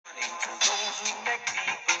to those who make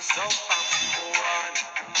people suffer. Warning,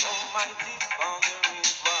 Almighty Father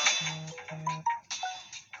is watching.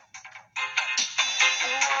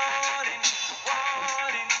 Warning,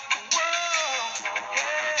 warning, whoa,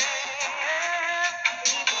 yeah.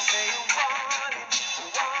 People say warning,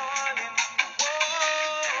 warning, whoa.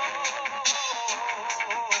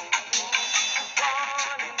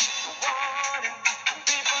 Warning, warning,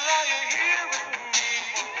 people, are you hearing me?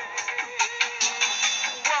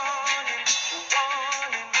 Warning,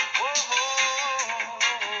 warning, whoa,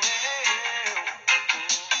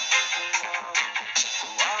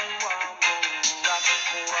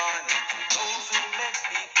 warning to those who make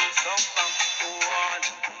people suffer.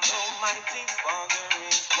 Warning, Almighty Father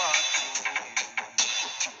is watching you.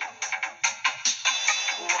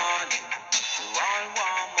 Warning to all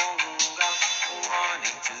warmongers.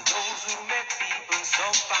 Warning to those who make people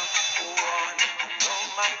suffer. Warning,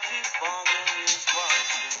 Almighty Father is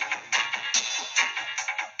watching you.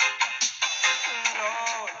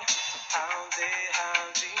 Lord, how they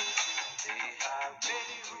have been, they have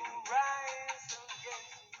ready to rise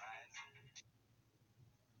again.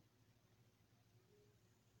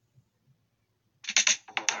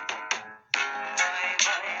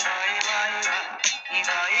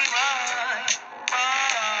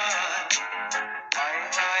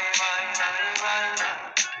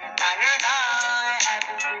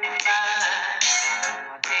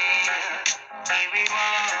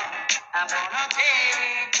 I'm gonna take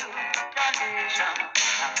you to tradition.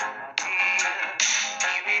 I'm gonna tell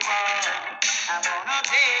everyone. I'm gonna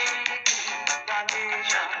take you to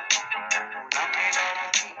tradition. I'm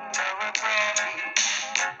gonna keep our profit.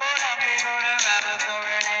 I'm gonna have a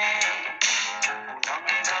sovereign. I'm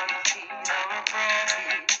gonna keep our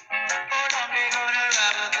profit. I'm gonna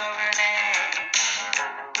have a sovereign.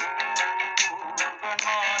 Good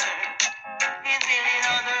morning. It's really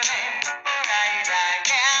another day. Alright,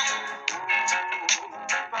 yeah.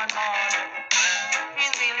 Good morning.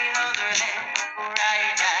 It's really another day.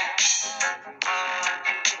 Alright,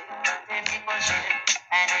 let me push it.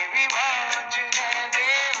 And everyone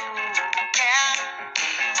together, yeah.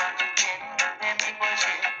 Everyone together, let me push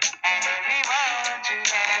it. And everyone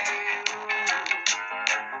together,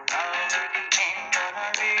 all we depend on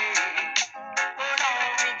a rain.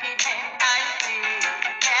 All we depend, I say,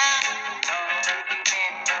 yeah. All we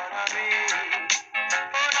depend on a rain.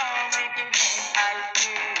 All we depend, I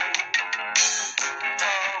say.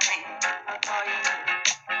 All we, all you.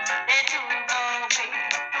 They do know we,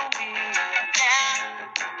 do we, yeah.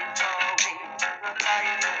 Do we,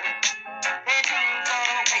 like it. They do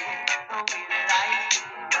know we, do we like it.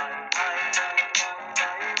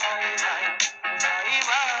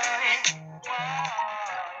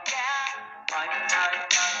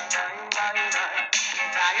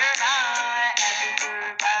 Tired eye, happy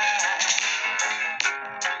goodbye.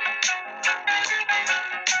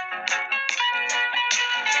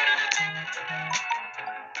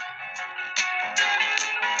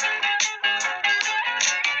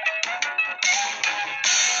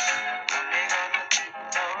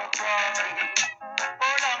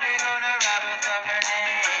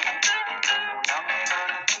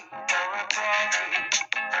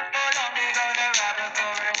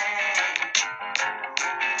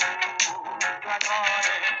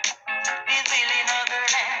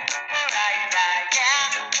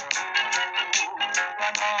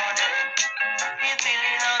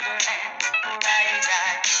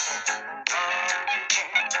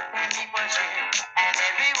 And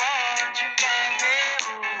everyone you can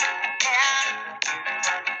do, yeah.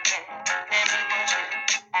 Let me push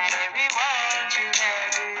it. And everyone you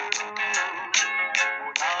can do,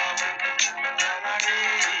 all we gonna do,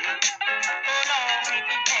 all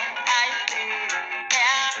we can I say,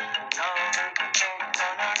 yeah. All we can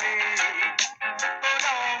gonna do,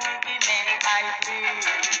 all we can I say.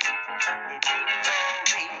 It is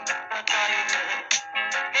all we the title.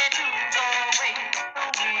 It is all we the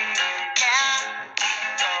will, yeah. It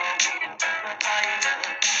is all we the title.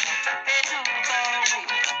 It is all we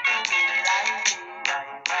the will I see.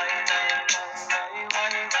 Why.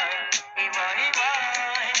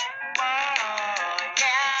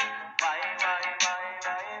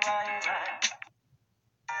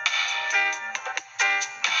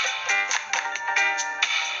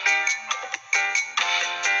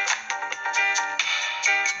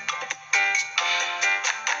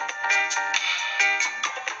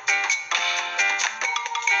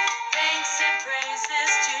 Thanks and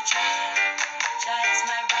praises to Jah. Jah is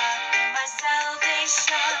my rock and my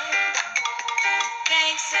salvation.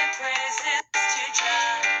 Thanks and praises to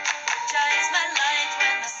Jah. Jah is my light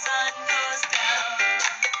when the sun goes down.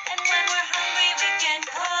 And when we're hungry, we can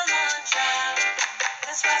call on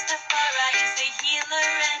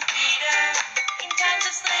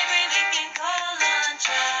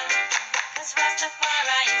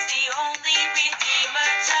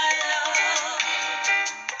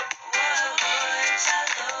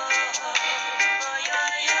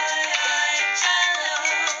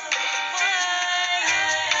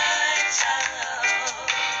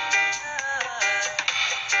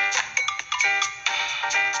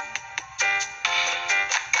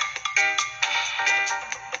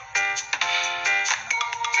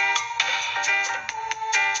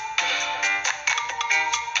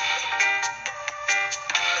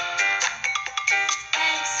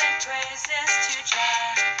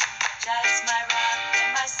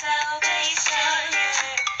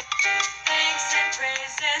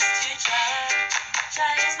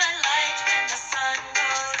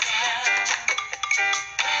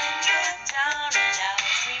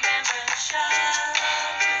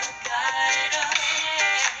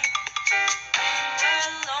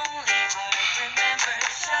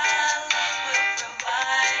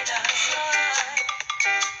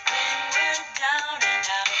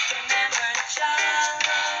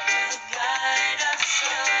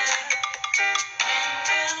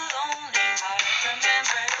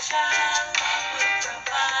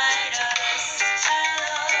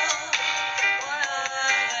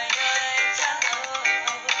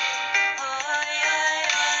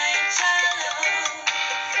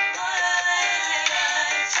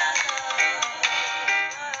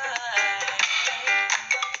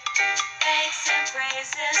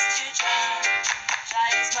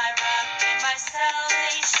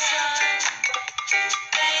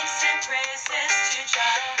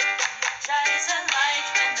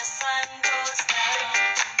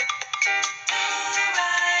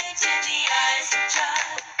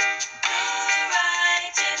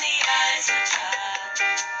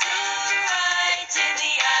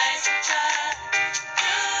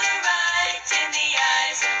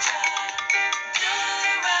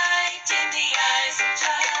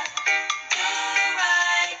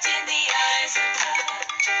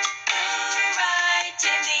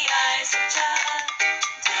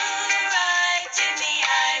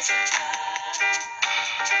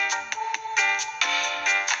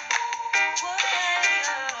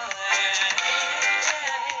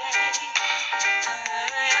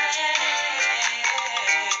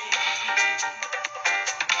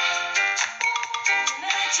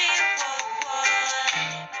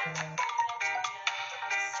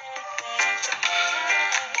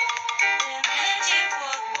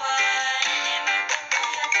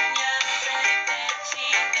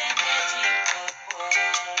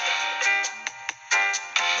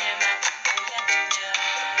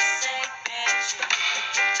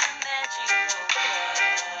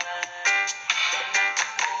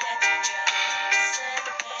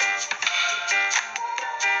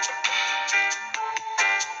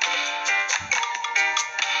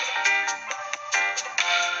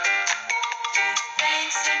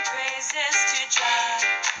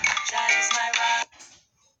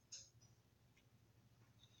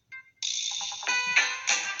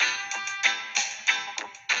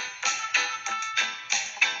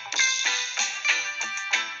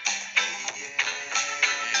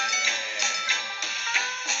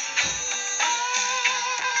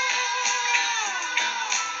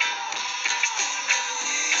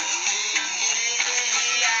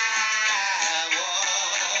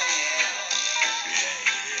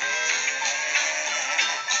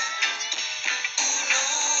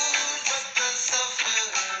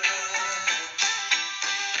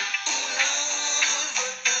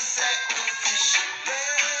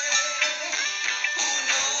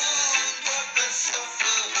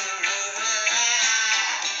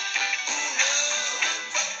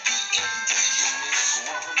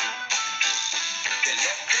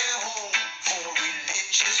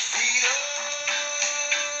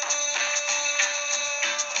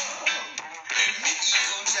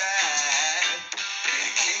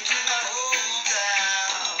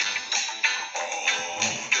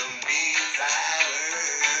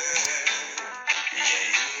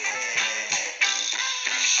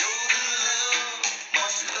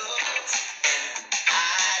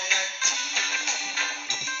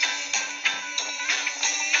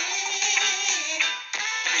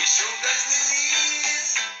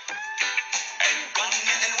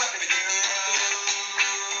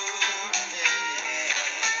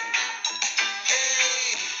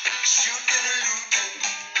Shooting and looting,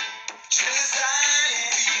 genocide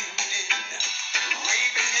and feuding,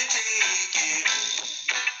 raping and taking,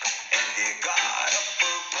 and dear God up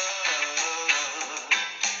above.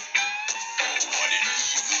 Oh, what an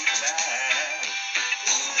evil time.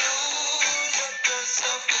 Who knows what the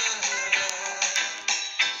suffer?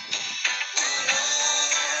 Who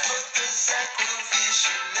knows what the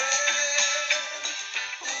sacrificial love?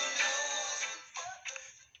 Who knows what the...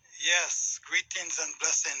 Yes, greetings and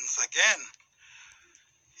blessings again.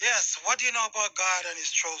 Yes, what do you know about God and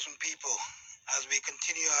His chosen people? As we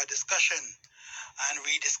continue our discussion and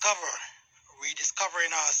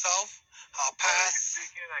rediscovering ourselves, our past.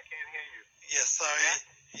 I can't hear you. Yes, sorry. Yeah?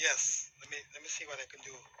 Yes, let me see what I can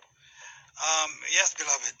do. Yes,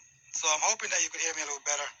 beloved. So I'm hoping that you could hear me a little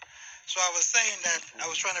better. So I was saying that I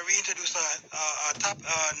was trying to reintroduce our top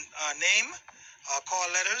name, our call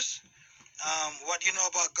letters. What do you know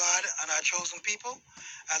about God and our chosen people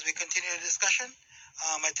as we continue the discussion.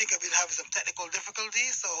 I think I've been having some technical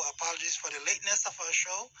difficulties, so apologies for the lateness of our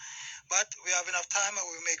show, but we have enough time and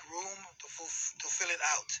we'll make room to fill it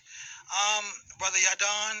out. Brother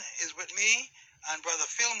Yadon is with me, and Brother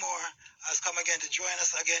Fillmore has come again to join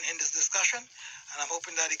us again in this discussion, and I'm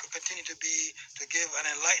hoping that he could continue to give and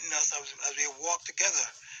enlighten us as we walk together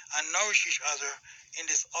and nourish each other in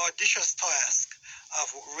this audacious task of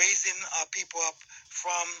raising our people up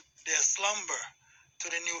from their slumber to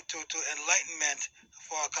to enlightenment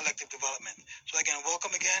for our collective development. So again, welcome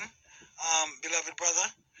again, beloved brother,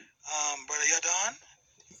 Brother Yadon.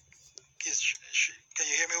 Can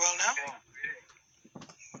you hear me well now?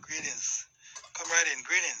 Greetings. Come right in.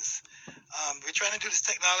 Greetings. We're trying to do this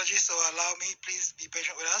technology, so allow me, please be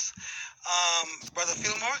patient with us. Brother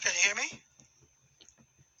Fillmore, can you hear me?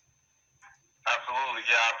 Absolutely,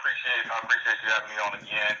 yeah. I appreciate you having me on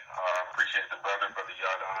again. Appreciate the brother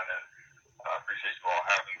Yadon, and appreciate you all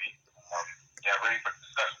having me. Yeah, ready for the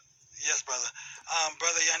discussion. Yes, brother.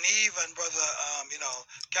 Brother Yaniv and brother,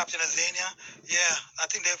 Captain Azania. Yeah, I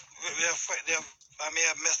think I may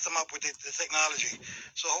have messed them up with the technology.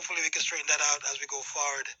 So hopefully we can straighten that out as we go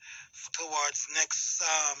forward towards next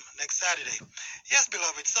Saturday. Yes,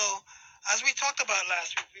 beloved. So as we talked about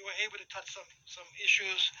last week, we were able to touch some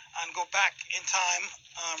issues and go back in time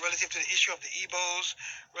relative to the issue of the Igbos,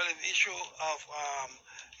 relative issue of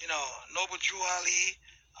Noble Drew Ali,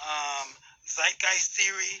 zeitgeist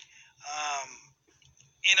theory, um,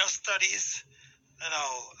 inner studies.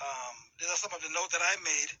 These are some of the notes that I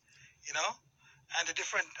made, and the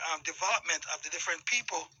different development of the different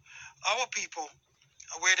people, our people,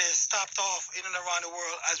 where they stopped off in and around the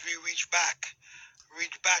world as we reach back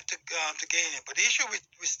to gain it. But the issue we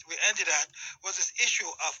ended at was this issue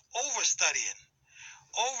of overstudying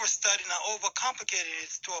and overcomplicating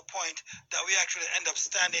it to a point that we actually end up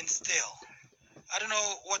standing still. I don't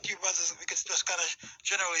know what you brothers, we could just kind of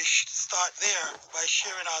generally start there by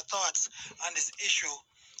sharing our thoughts on this issue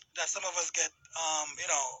that some of us get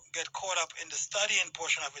caught up in the studying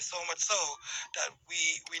portion of it so much so that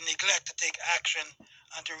we neglect to take action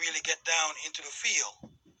and to really get down into the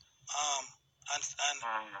field and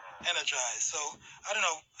energize. So I don't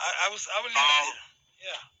know. I will leave it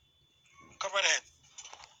there. Yeah. Come right ahead.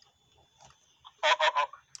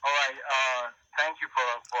 All right. Thank you for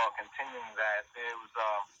continuing that. It was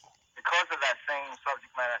because of that same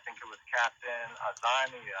subject matter. I think it was Captain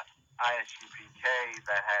Azani, ISUPK,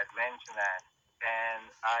 that had mentioned that, and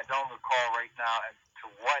I don't recall right now as to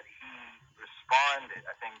what he responded.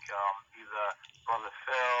 I think either Brother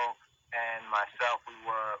Phil and myself,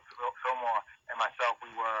 Fillmore and myself, we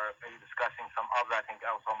were maybe discussing some other. I think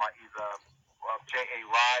I was talking about either J.A.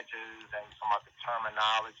 Rogers and some of the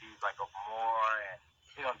terminologies like of Moore and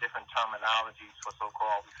different terminologies for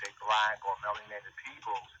so-called, we say, black or melanated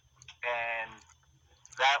peoples. And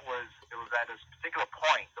it was at this particular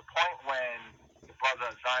point, the point when the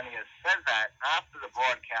brother Zania said that after the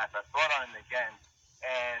broadcast, I thought on it again,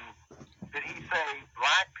 and did he say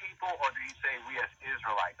black people or did he say we as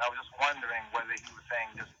Israelites? I was just wondering whether he was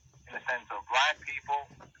saying just in the sense of black people,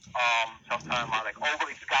 sometimes like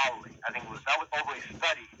overly scholarly. I think that was overly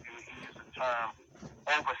studied. He used the term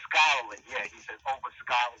over scholarly. Yeah, he said over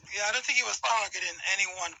scholarly. Yeah, I don't think he was targeting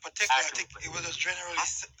anyone particular. I think it was just generally.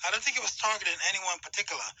 I don't think he was targeting anyone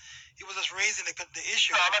particular. He was just raising the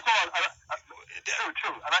issue. No, I'm not talking.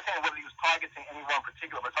 True. I'm not saying whether he was targeting anyone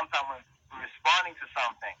particular, but sometimes when we're responding to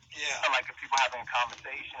something, like if people are having a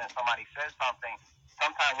conversation and somebody says something,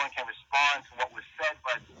 sometimes one can respond to what was said,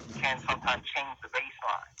 but can sometimes change the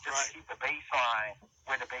baseline. Just to keep the baseline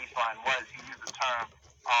where the baseline was, he used the term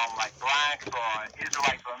like blacks or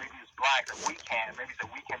Israelites, or maybe it's blacks, maybe so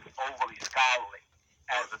we can be overly scholarly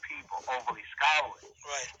as a people, overly scholarly.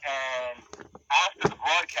 Right. And after the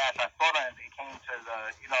broadcast, I thought it came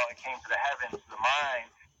to the heavens, to the mind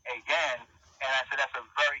again. And I said, that's a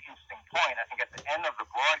very interesting point. I think at the end of the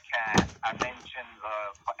broadcast, I mentioned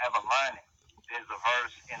forever learning. There's a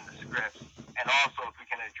verse in the scripts. And also, if we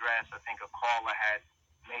can address, I think a caller had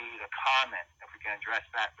made a comment, if we can address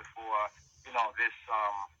that before, this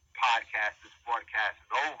this broadcast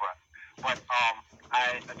is over. But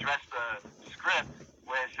I addressed the script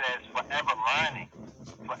where it says forever learning.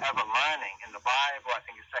 Forever learning. In the Bible, I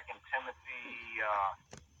think it's 2 Timothy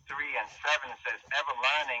 3:7, it says, ever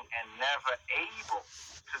learning and never able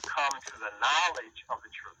to come to the knowledge of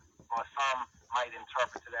the truth. Or some might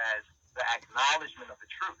interpret it as the acknowledgement of the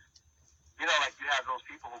truth. Like you have those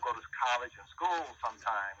people who go to college and school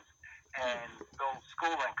sometimes, and though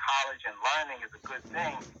school and college and learning is a good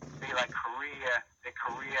thing, they're career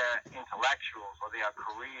intellectuals, or they are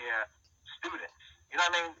career students. You know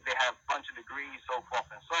what I mean? They have a bunch of degrees, so forth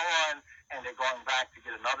and so on, and they're going back to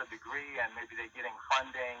get another degree, and maybe they're getting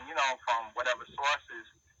funding, from whatever sources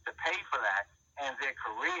to pay for that. And their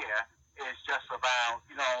career is just about,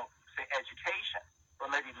 say, education. But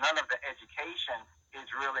maybe none of the education is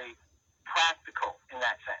really practical in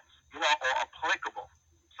that sense, or applicable.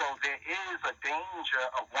 So there is a danger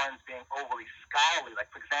of one's being overly scholarly. Like,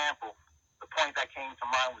 for example, the point that came to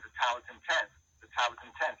mind was the talented tenth. The talented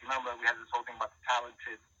tenth. You remember we had this whole thing about the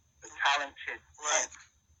talented tenth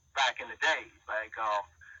back in the days, like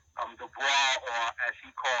Du Bois, or as he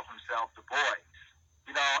called himself, Du Bois,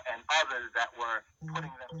 and others that were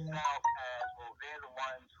putting themselves as, well, they're the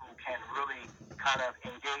ones who can really kind of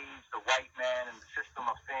engage the white man in the system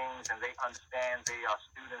of things, and they understand, they are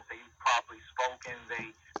students, they properly spoken,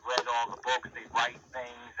 they read all the books, they write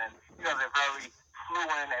things, and, they're very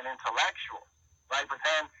fluent and intellectual, right? But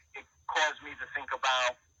then it caused me to think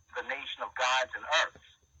about the nation of gods and earths.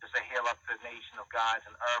 To say, hail up to the nation of gods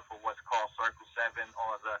and earth, or what's called Circle 7,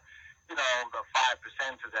 or the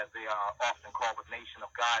 5% that they are often called the nation of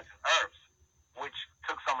gods and earths, which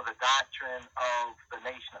took some of the doctrine of the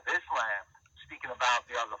nation of Islam, speaking about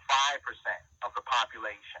the other 5% of the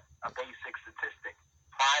population, a basic statistic.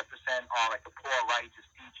 5% are like the poor righteous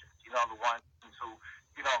teachers, the ones who,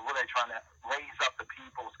 really trying to raise up the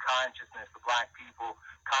people's consciousness, the black people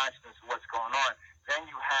consciousness of what's going on. Then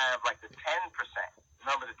you have like the 10%.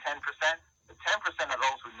 Remember the 10%? The 10% are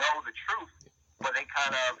those who know the truth, but they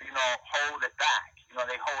kind of, hold it back.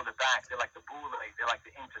 They hold it back. They're like the boule. They're like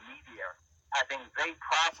the intermediary. I think they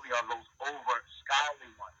probably are those over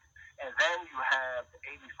scholarly ones. And then you have the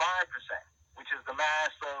 85%, which is the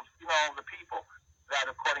mass of, the people that,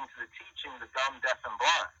 according to the teaching, the dumb, deaf, and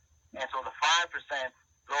blind. And so the 5%,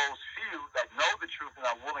 those few that know the truth and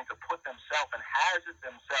are willing to put themselves and hazard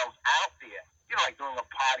themselves out there, like doing a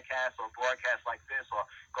podcast or a broadcast like this, or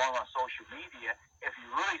going on social media, if you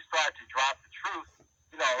really start to drop the truth,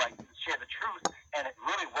 like share the truth, and it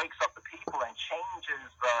really wakes up the people and changes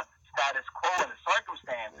the status quo and the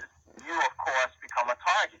circumstances, you, of course, become a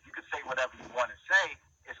target. You could say whatever you want to say.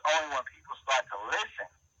 It's only when people start to listen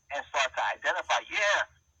and start to identify,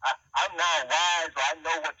 I'm now wise, or I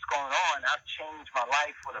know what's going on, I've changed my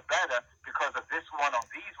life for the better because of this one or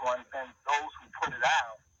these ones, then those who put it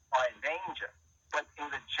out are in danger. But in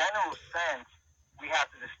the general sense, we have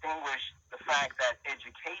to distinguish the fact that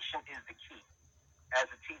education is the key. As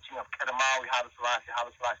the teaching of Kedamawi Haile Selassie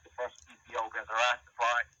the first Ethiopia,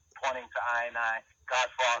 Rastafari, pointing to I,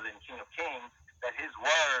 Godfather and King of Kings, that his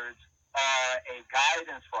words are a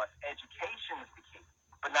guidance for us. Education is the key.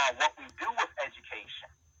 But now what we do with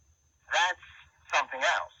education, that's something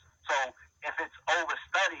else. So if it's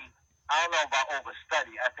overstudy, I don't know about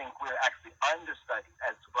overstudy. I think we're actually understudied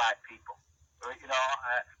as black people.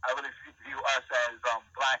 I really view us as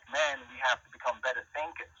black men. We have to become better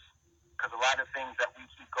thinkers, because a lot of things that we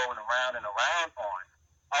keep going around and around on,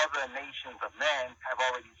 other nations of men have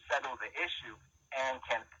already settled the issue and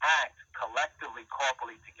can act collectively,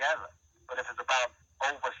 corporately together. But if it's about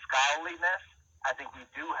over scholarliness, I think we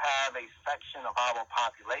do have a section of our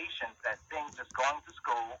population that thinks just going to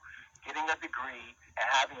school, getting a degree, and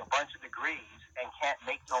having a bunch of degrees, and can't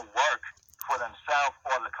make no work for themselves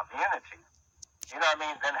or the community. You know what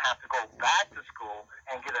I mean? Then have to go back to school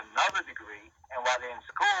and get another degree. And while they're in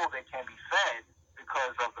school, they can't be fed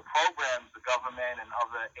because of the programs the government and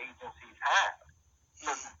other agencies have.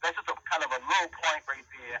 So that's just a kind of a little point right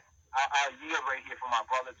there. I'll yield right here for my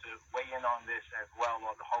brother to weigh in on this as well,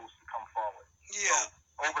 or the host to come forward. Yeah.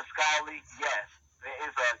 So, over scholarly, yes, there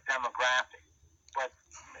is a demographic. But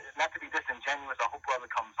not to be disingenuous, I hope brother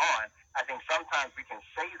comes on. I think sometimes we can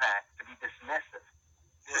say that to be dismissive.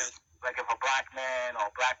 Right. Like if a black man or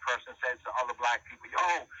a black person says to other black people,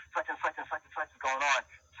 yo, such and such and such and such is going on.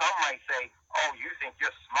 Some might say, oh, you think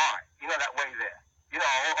you're smart. You know, that way there. You know,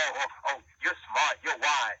 oh, you're smart, you're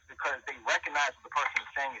wise, because they recognize what the person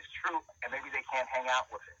is saying is true, and maybe they can't hang out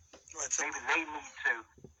with it. Right, so maybe they need to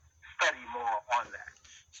study more on that.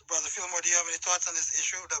 So, Brother Fillmore, do you have any thoughts on this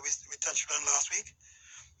issue that we touched on last week?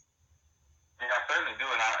 Yeah, I certainly do,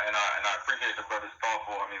 and I appreciate the brother's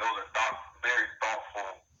thoughtful. I mean, those are very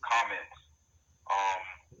thoughtful comments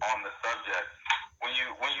on the subject. When you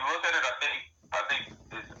look at it, I think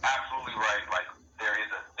it's absolutely right. Like, there is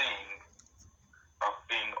a thing of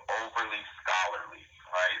being overly scholarly,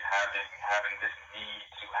 right? Having this need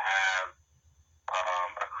to have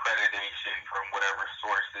accreditation from whatever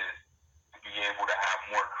sources to be able to have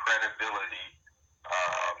more credibility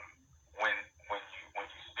when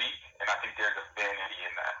you speak, and I think there's a vanity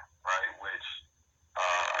in that, right? Which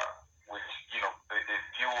you know, it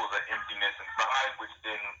fuels an emptiness inside, which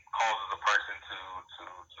then causes a person to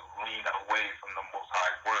lean away from the Most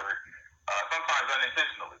High's word, sometimes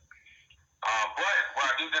unintentionally. But where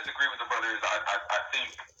I do disagree with the brother is I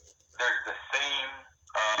think there's the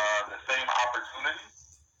same opportunity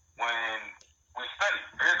when we study.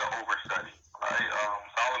 There is an overstudy, right?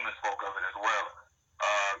 Solomon spoke of it as well.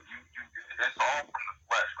 It's all from the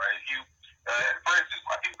flesh, right? If you, for instance,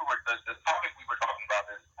 I think the topic we were talking about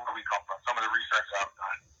is where we come from. Some of the research I've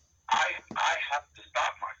done, I have to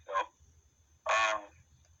stop myself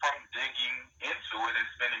from digging into it and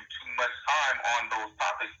spending too much time on those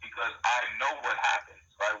topics, because I know what happens,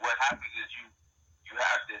 right? What happens is you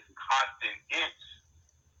have this constant itch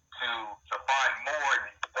to find more,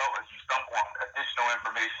 and you stumble on additional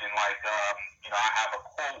information. Like, you know, I have a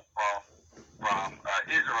quote from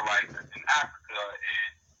Israelite in Africa,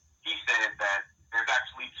 and he said that there's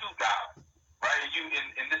actually two gods, right?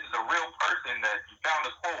 And this is a real person that you found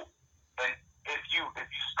this quote, and if you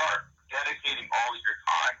start dedicating all of your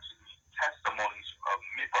time to these testimonies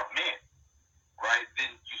of men, right,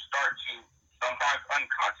 then you start to sometimes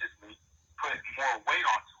unconsciously put more weight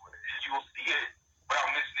onto it. And you'll see it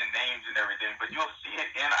without mentioning names and everything, but you'll see it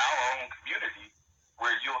in our own community,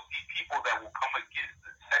 where you'll see people that will come against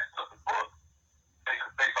the text of the book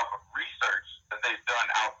based off of research that they've done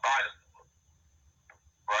outside of the book,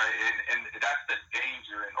 right? And that's the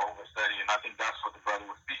danger in overstudy, and I think that's what the brother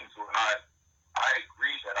was speaking to. And I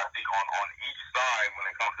agree that I think on each side, when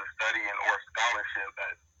it comes to studying or scholarship,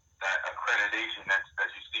 that accreditation that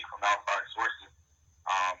you seek from outside sources,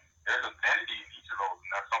 there's a vanity in each of those,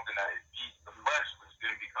 and that's something that eats the flesh, which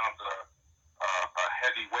then becomes a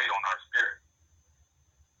heavy weight on our spirit.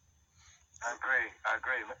 I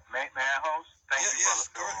agree. May I host? Thank you, yes,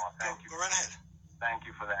 Brother Fillmore. Thank you. Go right ahead. Thank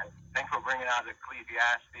you for that. Thanks for bringing out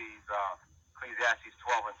Ecclesiastes 12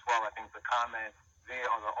 and 12. I think the comment there,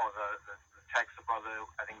 or the text the brother,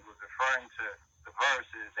 I think, was referring to the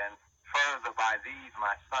verses, and further by these,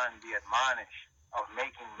 my son, be admonished of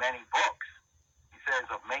making many books. He says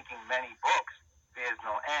of making many books, there's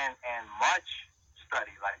no end, and much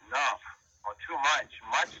study, like enough or too much.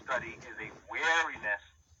 Much study is a weariness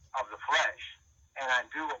of the flesh. And I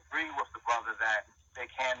do agree with the brother that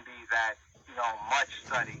there can be that, you know, much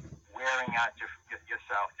study wearing out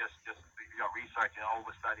yourself, just research and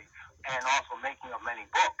overstudy, and also making of many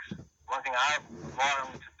books. One thing I've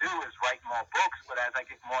learned to do is write more books, but as I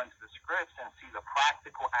get more into the scripts and see the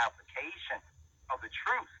practical application of the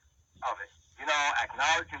truth of it, you know,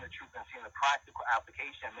 acknowledging the truth and seeing the practical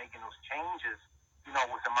application and making those changes, you know,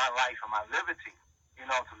 within my life and my liberty, you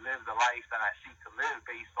know, to live the life that I seek to live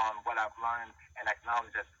based on what I've learned and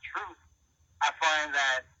acknowledge as the truth. I find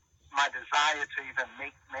that my desire to even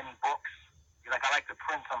make many books, like I like to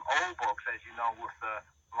print some old books, as you know, with the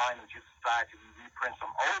Line of Judah Society, we reprint some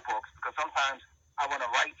old books, because sometimes I want to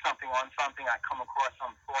write something on something, I come across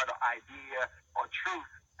some thought or idea or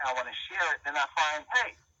truth, and I want to share it, then I find,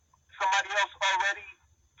 hey, somebody else already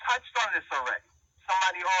touched on this already.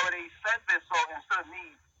 Somebody already said this, so instead of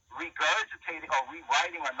me regurgitating or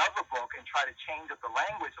rewriting another book and try to change up the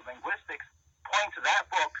language of linguistics, point to that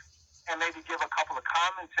book and maybe give a couple of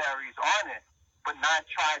commentaries on it, but not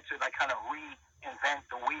try to like kind of reinvent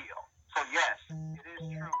the wheel. So yes, it is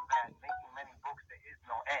true that making many books, there is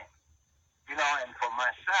no end. You know, and for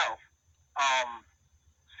myself,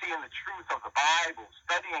 seeing the truth of the Bible,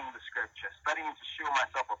 studying the scripture, studying to show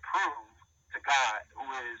myself approved to God, who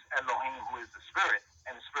is Elohim, who is the Spirit,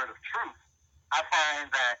 and the Spirit of truth, I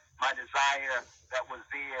find that my desire that was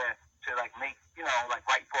there to like make, you know, like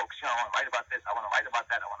write books, you know, I want to write about this, I want to write about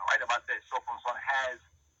that, I want to write about this, so forth and so on,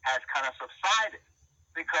 has kind of subsided,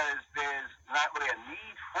 because there's not really a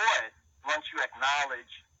need for it once you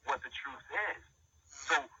acknowledge what the truth is.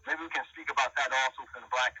 So maybe we can speak about that also from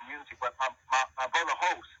the black community. But my brother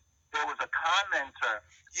host, there was a commenter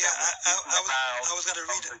Yeah, I was going to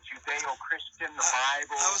read the Judeo-Christian, the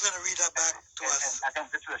Bible. I was going to read that back to us. And I think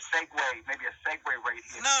this is a segue, maybe a segue right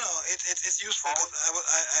here. No, it's useful.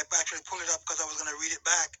 I actually pulled it up because I was going to read it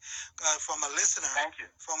back from a listener. Thank you.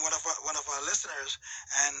 From one of our listeners,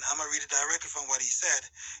 and I'm going to read it directly from what he said.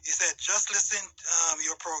 He said, just listen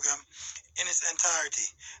your program in its entirety.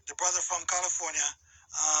 The brother from California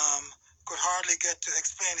could hardly get to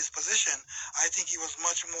explain his position. I think he was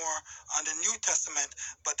much more on the New Testament,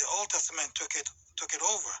 but the Old Testament took it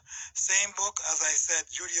over. Same book, as I said,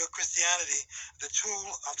 Judeo-Christianity, the tool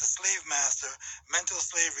of the slave master, mental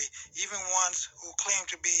slavery. Even ones who claim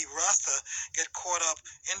to be Rasta get caught up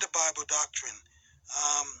in the Bible doctrine.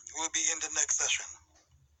 Will be in the next session.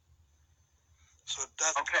 So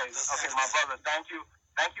that's okay, my brother. Thank you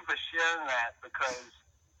for sharing that, because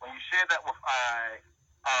when you shared that with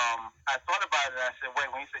I thought about it and I said,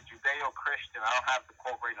 wait, when you said Judeo-Christian, I don't have the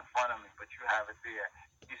quote right in front of me, but you have it there.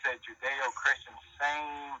 You said Judeo-Christian,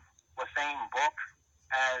 same book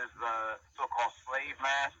as the so-called slave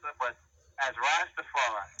master, but as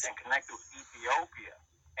Rastafari and connected with Ethiopia.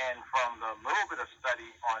 And from the little bit of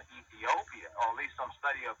study on Ethiopia, or at least some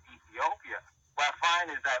study of Ethiopia, what I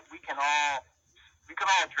find is that we can all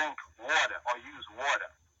drink water or use water,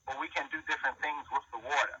 but we can do different things with the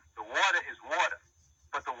water. The water is water.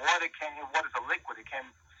 But the water is a liquid. It can,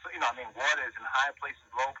 water is in high places,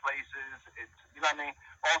 low places. It's,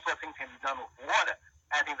 all sorts of things can be done with water.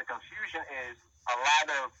 And I think the confusion is a lot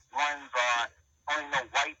of ones only know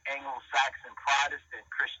white Anglo-Saxon Protestant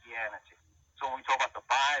Christianity. So when we talk about the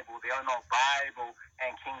Bible, they don't know Bible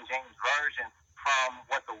and King James Version from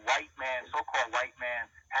what the white man, so-called white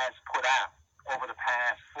man, has put out over the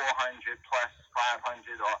past 400 plus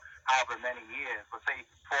 500 or however many years, let's say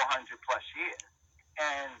 400 plus years.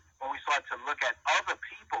 And when we start to look at other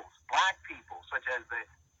peoples, black people, such as the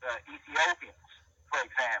Ethiopians, for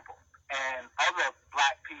example, and other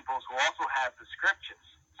black peoples who also have the scriptures,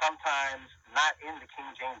 sometimes not in the King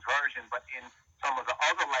James Version, but in some of the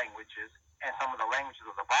other languages and some of the languages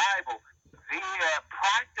of the Bible, their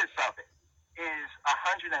practice of it is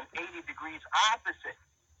 180 degrees opposite.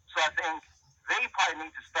 So I think they probably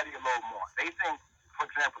need to study a little more. They think, for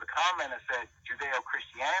example, the commenter said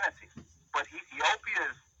Judeo-Christianity, but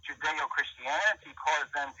Ethiopia's Judeo-Christianity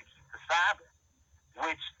caused them to keep the Sabbath,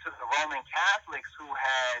 which to the Roman Catholics who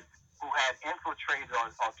had infiltrated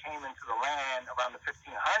or came into the land around the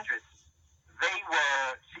 1500s, they were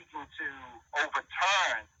seeking to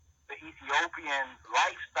overturn the Ethiopian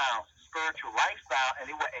lifestyle, spiritual lifestyle, and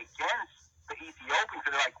they were against the Ethiopians.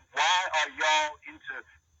 So they're like, why are y'all into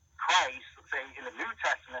Christ, say in the New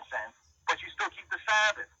Testament sense, but you still keep the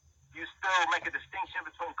Sabbath? You still make a distinction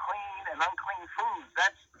between clean and unclean foods.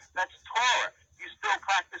 That's Torah. You still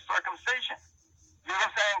practice circumcision. You know what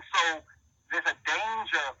I'm saying? So there's a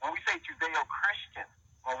danger when we say Judeo-Christian.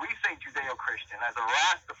 When we say Judeo-Christian as a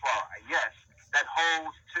Rastafari, yes, that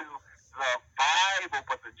holds to the Bible,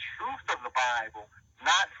 but the truth of the Bible,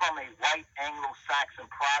 not from a white Anglo-Saxon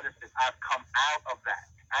Protestant. I've come out of that.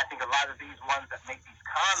 I think a lot of these ones that make these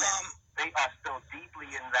comments, they are still deeply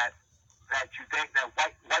in that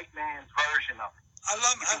white man's version of it.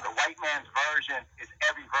 The white man's version is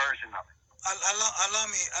every version of it. Allow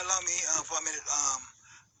me for a minute,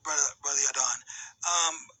 brother Yadon.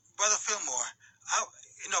 Brother Fillmore,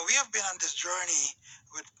 we have been on this journey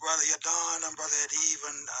with Brother Yadon and Brother Adib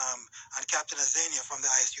and Captain Azania from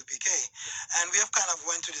the ISUPK. And we have kind of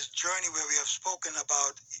went to this journey where we have spoken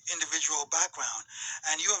about individual background.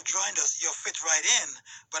 And you have joined us. You're fit right in.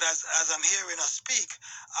 But as I'm hearing us speak,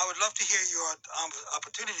 I would love to hear your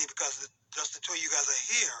opportunity, because just the two of you guys are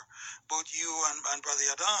here, both you and Brother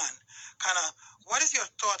Yadon. Kind of, what is your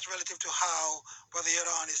thoughts relative to how Brother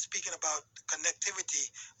Yadon is speaking about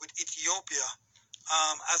connectivity with Ethiopia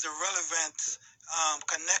as a relevant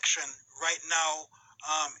connection right now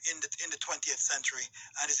in the 20th century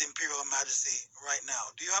and His Imperial Majesty right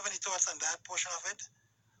now? Do you have any thoughts on that portion of it?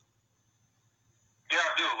 Yeah,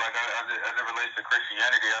 I do. Like as it relates to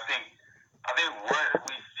Christianity, I think what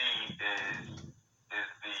we see is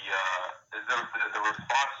the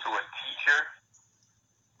response to a teacher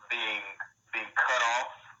being cut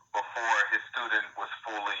off before his student was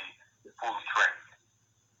fully trained,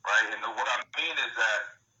 right? And what I mean is that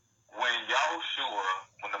when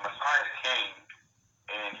the Messiah came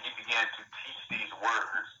and he began to teach these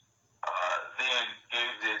words, then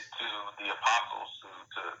gave it to the apostles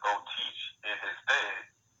to go teach in his stead,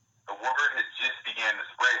 the word had just began to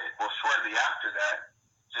spread. Well, shortly after that,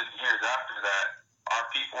 just years after that, our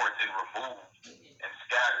people were then removed and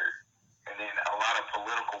scattered, and then a lot of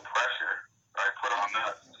political pressure, right, put on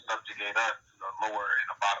us to subjugate us to the lower and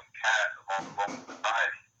the bottom cast of all the Roman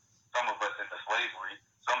society. Some of us into slavery,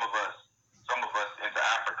 some of us into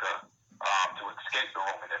Africa to escape the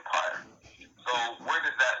Roman Empire. So where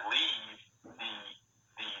does that leave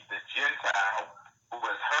the Gentile who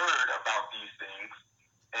has heard about these things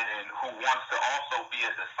and who wants to also be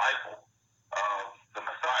a disciple of the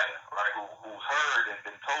Messiah, right? Who's heard and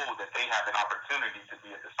been told that they have an opportunity to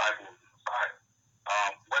be a disciple of the Messiah.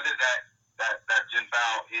 Whether that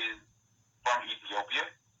Gentile is from Ethiopia,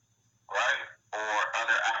 right, or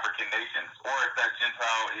other African nations, or if that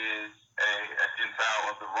Gentile is a Gentile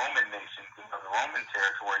of the Roman nations, of the Roman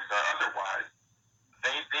territories, or otherwise,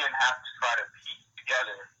 they then have to try to piece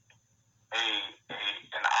together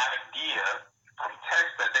an idea from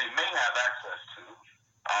text that they may have access to,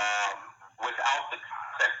 without the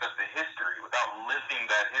context of the history, without living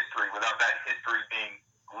that history, without that history being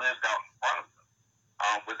lived out in front of them,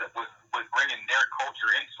 with bringing their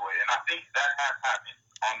culture into it. And I think that has happened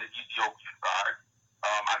on the Ethiopian side.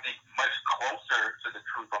 I think much closer to the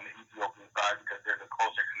truth on the Ethiopian side because there's a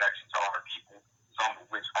closer connection to our people, some of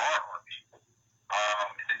which are our people.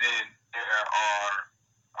 And then there are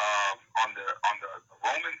on the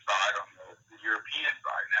Roman side, on the European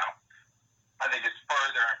side now, I think it's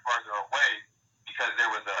further and further away because there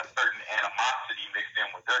was a certain animosity mixed in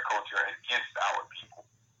with their culture against our people.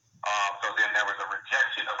 So then there was a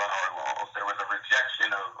rejection of our laws. There was a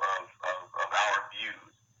rejection of our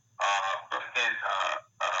views. But then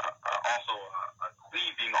also a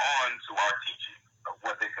cleaving on to our teaching of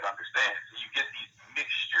what they could understand. So you get these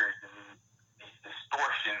mixtures and these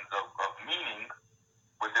distortions of meaning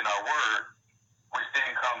within our word, which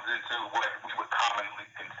then comes into what we would commonly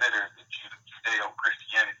consider the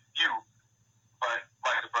Judeo-Christianity view. But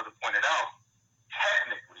like the brother pointed out,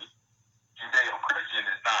 technically, Judeo-Christian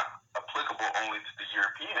is not applicable only to the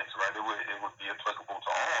Europeans, right? It would be applicable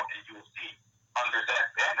to all. And you will see under that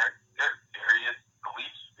banner, there's various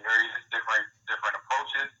beliefs, various different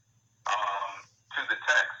approaches to the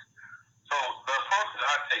text. So the approach that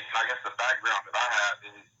I take, and I guess the background that I have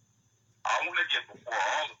is, I want to get before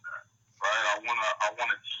all of that, right? I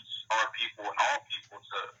want to teach our people and all people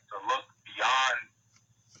to look beyond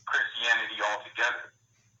Christianity altogether.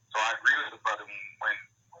 So I agree with the brother when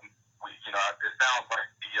we, it sounds like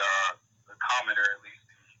the commenter, at least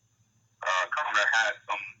the commenter has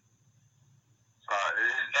some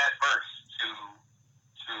is adverse to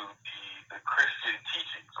the Christian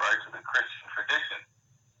teachings, right? To the Christian tradition.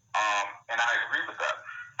 And I agree with that.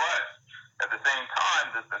 But at the same time,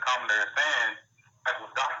 the commenter is saying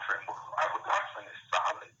Bible doctrine. Well, Bible doctrine is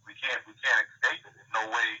solid. We can't escape it. There's no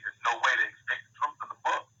way to escape the truth of the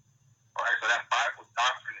book. All right, so that Bible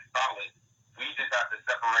doctrine is solid. We just have to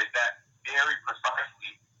separate that very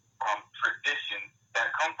precisely from traditions that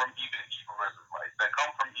come from even Hebrew Israelites, that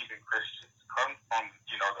come from even Christians, come from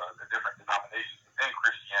the different denominations within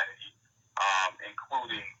Christianity,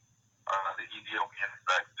 including the Ethiopian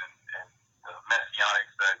sects and the Messianic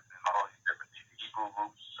sects and all these different Hebrew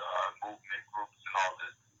groups, movement groups, and all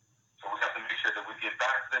this. So we have to make sure that we get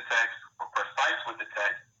back to the text, we're precise with the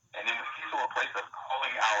text, and then we get to a place of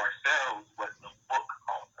calling ourselves what the book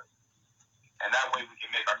calls us. And that way we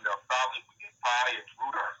can make ourselves solid, we can tie and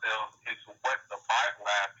root ourselves into what the Bible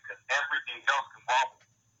has, because everything else can wobble.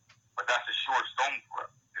 But that's a sure stone for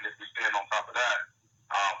us. And if we stand on top of that,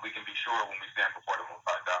 we can be sure when we stand before the Most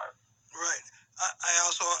High God. Right. I'd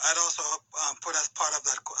also put as part of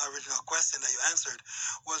that original question that you answered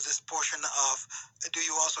was this portion of, do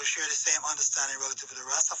you also share the same understanding relative to the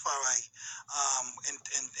Rastafari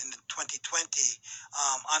in 2020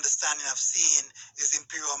 understanding of seeing His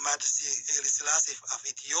Imperial Majesty Haile Selassie of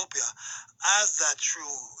Ethiopia as that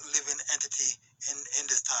true living entity in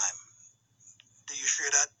this time? Do you share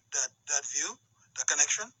that view, the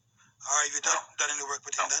connection? Or have you done any work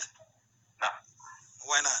within that? No.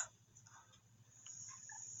 Why not?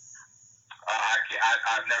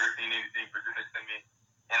 I've never seen anything presented to me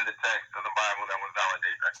in the text of the Bible that would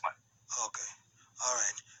validate that claim. Okay, all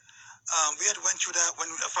right. We had went through that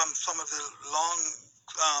from some of the long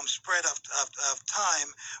spread of time,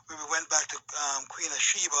 where we went back to Queen of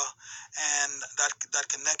Sheba and that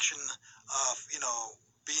connection of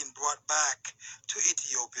being brought back to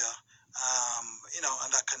Ethiopia, and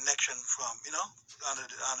that connection from under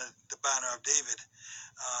the banner of David,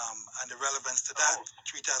 and the relevance to that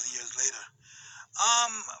 3,000 years later.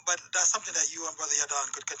 But that's something that you and Brother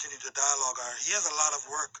Yadon could continue to dialogue on. He has a lot of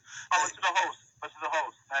work. To the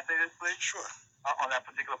host. Can I say this, please? Sure. On that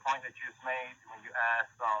particular point that you just made, when you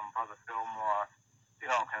asked Brother Fillmore,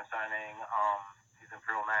 concerning His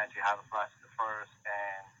Imperial Majesty Haile Selassie I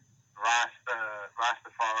and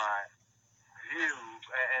Rastafari view,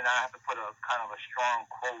 and I have to put a kind of a strong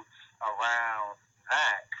quotes around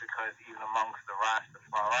that, because even amongst the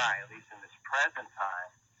Rastafari, at least in this present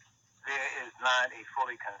time, there is not a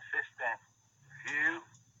fully consistent view,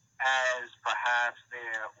 as perhaps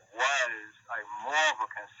there was a more of a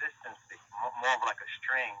consistency, more of like a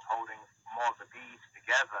string holding more of the beads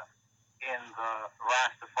together in the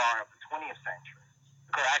Rastafari of the 20th century.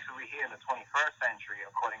 Because actually here in the 21st century,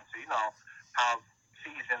 according to, how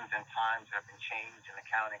seasons and times have been changed in the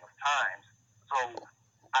counting of times. So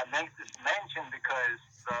I make this mention because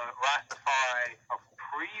the Rastafari of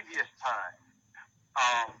previous times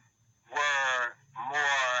were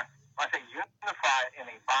more, I say, unified in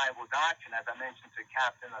a Bible doctrine. As I mentioned to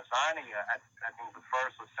Captain Azania, I think the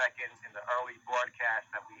first or second in the early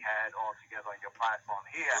broadcast that we had all together on your platform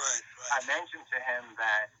here, right. I mentioned to him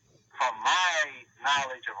that from my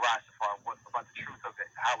knowledge of Rastafari, about the truth of it,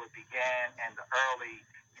 how it began, and the early,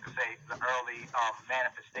 you could say, the early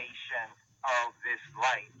manifestation of this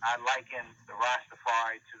light. I liken the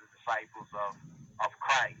Rastafari to the disciples of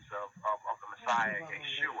Christ, of the Messiah,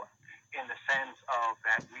 Yeshua, in the sense of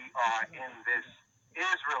that we are in this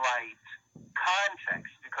Israelite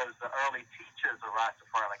context, because the early teachers of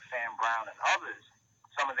Rastafari, like Sam Brown and others,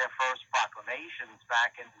 some of their first proclamations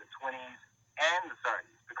back in the 20s and the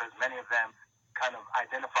 30s, because many of them kind of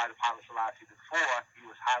identified Haile Selassie before he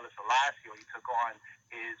was Haile Selassie, or he took on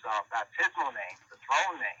his baptismal name, the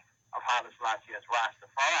throne name of Haile Selassie as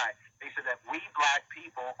Rastafari. They said that we black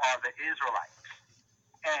people are the Israelites,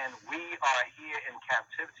 and we are here in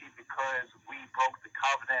captivity because we broke the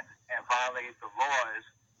covenant and violated the laws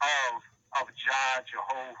of Jah,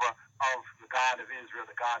 Jehovah, of the God of Israel,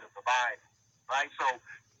 the God of the Bible, right? So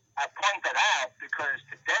I point that out because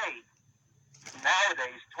today,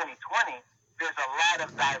 nowadays, 2020, there's a lot of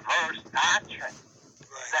diverse doctrine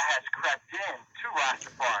that has crept in to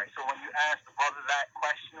Rastafari. So when you ask the brother that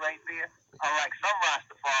question right there, unlike some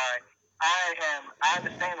Rastafari, I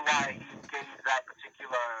understand why he gave that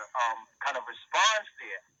particular kind of response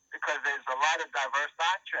there, because there's a lot of diverse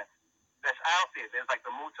doctrine that's out there. There's like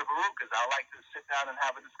the Mutabarukas. I like to sit down and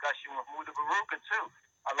have a discussion with Mutabaruka too.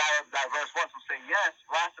 A lot of diverse ones will say, yes,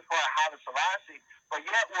 Rastafari, Haile Selassie, but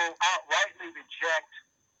yet will outrightly reject,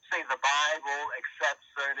 say, the Bible, accept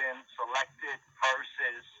certain selected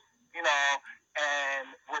verses, and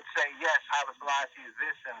would say, yes, Haile Selassie is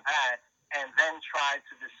this and that, and then try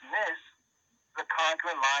to dismiss the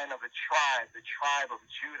conquering line of the tribe of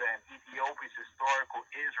Judah and Ethiopia's historical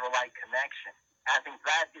Israelite connection. And I think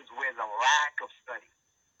that is where the lack of study,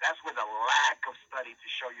 that's where the lack of study to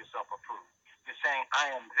show yourself approved. You're saying,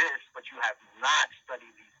 I am this, but you have not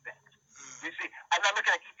studied these things. You see, I'm not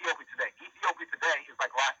looking at Ethiopia today. Ethiopia today is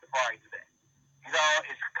like Rastafari today.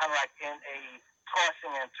 It's kind of like in a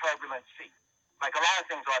tossing and turbulent sea, like a lot of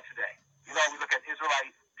things are today. We look at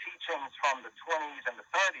Israelite teachings from the 20s and the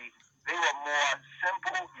 30s. They were more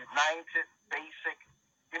simple, united, basic,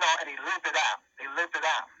 and they lived it out. You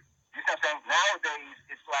see what I'm saying? Nowadays,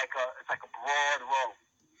 it's like a broad road.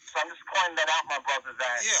 So I'm just pointing that out, my brother,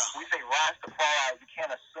 that we say Rastafari, we can't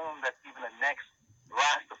assume that even the next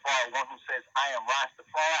Rastafari, one who says, I am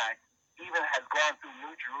Rastafari, even has gone through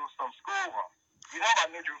New Jerusalem schoolroom. You know about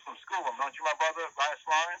New Jerusalem schoolroom, don't you, my brother, Elias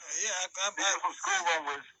Lawrence? New Jerusalem schoolroom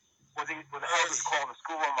was the elders called the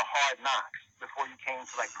schoolroom of hard knocks before you came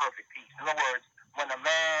to like perfect peace. In other words, when a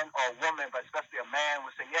man or a woman, but especially a man,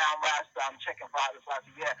 would say, yeah, I'm Rasta, I'm checking for Haile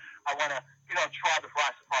Selassie, yeah, I want to, try the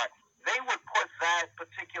Rastafari. They would put that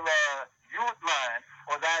particular youth line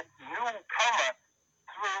or that newcomer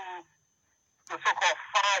through the so-called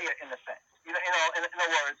fire, in a sense. In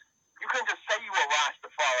other words, you couldn't just say you were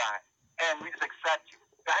Rastafari and we just accept you.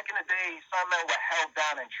 Back in the day, some men were held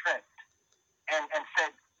down and trimmed and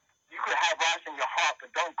said, you could have Rasta in your heart, but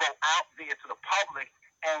don't go out there to the public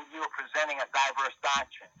and you're presenting a diverse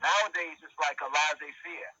doctrine. Nowadays, it's like a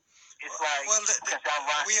laissez-faire. It's like,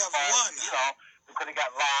 we have one. Because they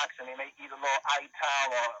got locks and they may eat a little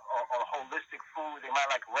ital or holistic food. They might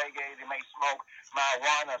like reggae. They may smoke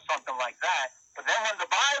marijuana or something like that. But then when the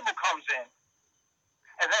Bible comes in,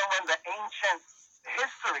 and then when the ancient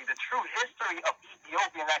history, the true history of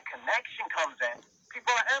Ethiopia, that connection comes in,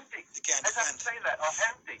 people are empty. You can't Let's have to say that, are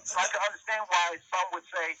empty. So I can understand why some would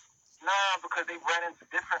say, nah, because they ran into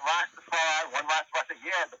different Rastafari. One Rastafari said,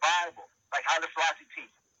 yeah, the Bible, like Haile Selassie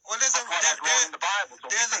teaches. Well, there's a in the Bible. So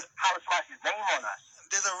there's Haile Selassie's name on us.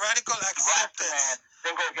 There's a radical acceptance.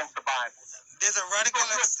 Then go against the Bible. There's a radical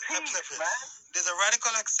acceptance. there's a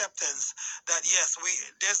radical acceptance that yes,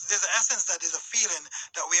 there's an essence, that is a feeling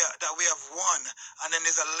that we have won, and then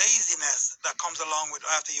there's a laziness that comes along with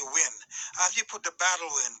after you win, after you put the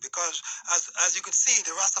battle in, because as you could see,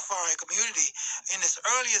 the Rastafari community in its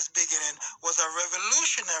earliest beginning was a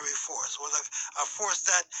revolutionary force, was a force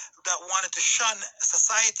that wanted to shun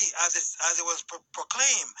society as it was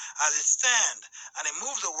proclaimed, as it stand, and it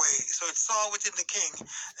moved away. So it saw within the king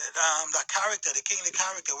the character, the kingly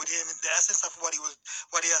character, within the essence of what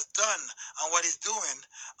he has done and what he's doing,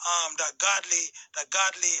 that godly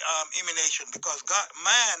emanation. Because God,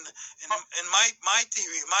 man, in my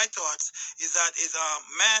theory, my thoughts is that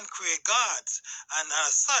man create gods, and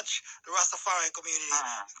as such, the Rastafari community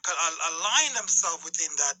can align themselves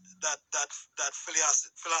within that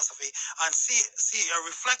philosophy and see a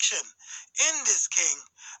reflection in this king,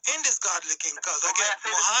 in this godly king. Because again,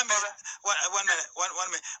 Muhammad, one minute,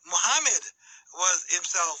 Muhammad was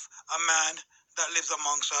himself a man that lives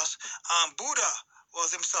amongst us. Buddha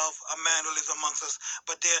was himself a man who lives amongst us,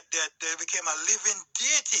 but they became a living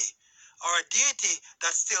deity, or a deity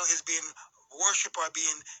that still is being worshipped or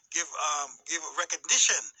being give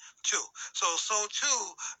recognition to. So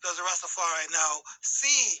too does the Rastafari now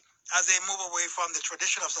see, as they move away from the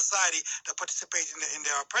tradition of society that participates in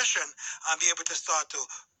their oppression, and be able to start to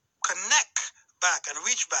connect back and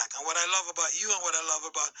reach back. And what I love about you, and what I love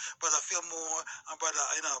about Brother Fillmore and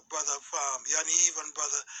brother from Yaniv, and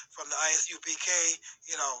brother from the ISUPK,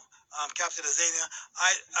 Captain Azania,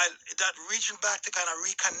 that reaching back to kind of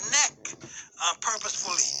reconnect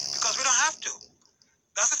purposefully, because we don't have to.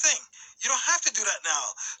 That's the thing. You don't have to do that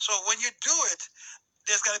now. So when you do it,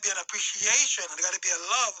 there's got to be an appreciation, and there's got to be a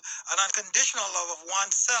love, an unconditional love of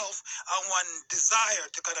oneself and one desire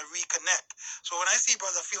to kind of reconnect. So when I see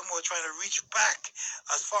Brother Fillmore trying to reach back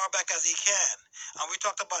as far back as he can, and we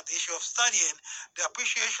talked about the issue of studying, the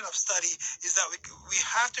appreciation of study is that we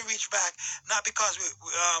have to reach back, not because we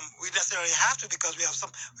necessarily have to, because we have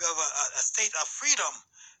a state of freedom,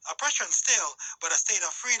 oppression still, but a state of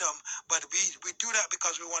freedom. But we do that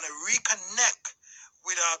because we want to reconnect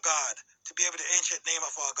with our God, to be able to ancient name of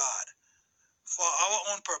our God, for our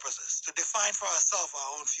own purposes, to define for ourselves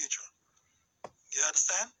our own future. You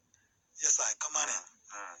understand? Yes, come on in.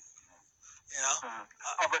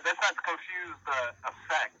 But let's not confuse the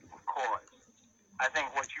effect, of course. I think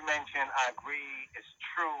what you mentioned, I agree, is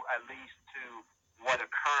true, at least to what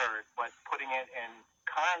occurred, but putting it in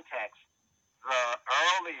context, the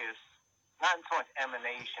earliest, not so much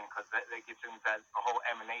emanation, because that gets into that whole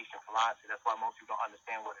emanation philosophy. That's why most people don't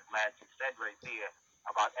understand what his Majesty said right there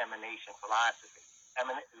about emanation philosophy.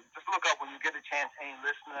 Just look up when you get a chance, any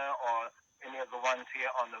listener or any of the ones here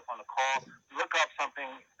on the call, look up something.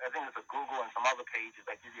 I think it's a Google and some other pages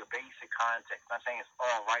that give you a basic context. I'm not saying it's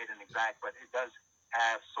all right and exact, but it does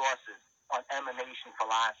have sources on emanation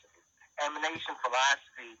philosophy. Emanation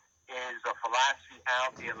philosophy is a philosophy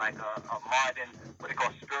out there, like a modern, what they call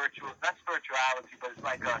not spirituality, but it's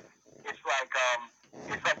like we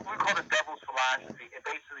call it devil's philosophy. It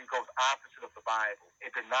basically goes opposite of the Bible.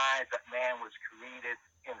 It denies that man was created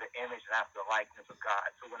in the image and after the likeness of God.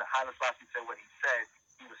 So when Haile Selassie said what he said,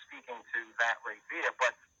 he was speaking to that right there.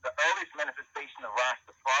 But the earliest manifestation of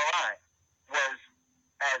Rastafari was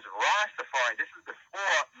as Rastafari. This is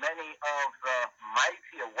before many of the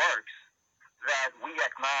mightier works that we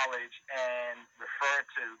acknowledge and refer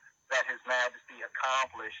to that His Majesty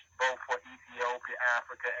accomplished, both for Ethiopia,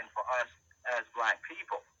 Africa, and for us as Black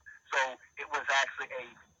people. So it was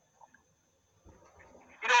actually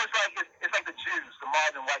it's like the Jews, the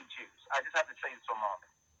modern white Jews. I just have to say this for a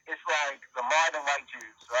moment. It's like the modern white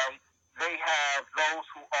Jews, right? They have those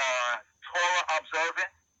who are Torah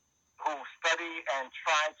observant, who study and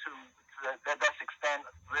try to their best extent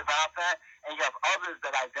live out that, and you have others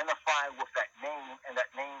that identify with that name, and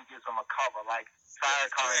that name gives them a cover. Like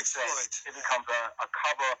Farrakhan said, it becomes a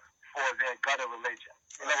cover for their gutter religion.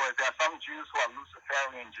 In other words, there are some Jews who are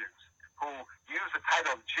Luciferian Jews, who use the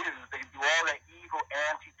title of Jews. They do all that evil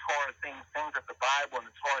anti-Torah things that the Bible and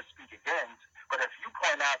the Torah speak against. But if you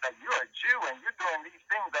point out that you're a Jew and you're doing these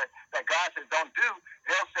things that God says don't do,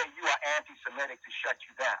 they'll say you are anti-Semitic to shut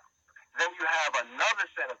you down. Then you have another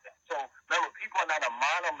set of them. So remember, people are not a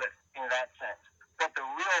monolith in that sense. But the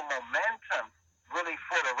real momentum, really,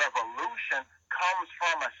 for the revolution comes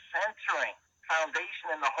from a centering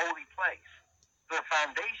foundation in the holy place. The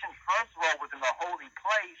foundation, first of all, was in the holy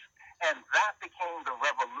place, and that became the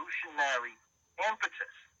revolutionary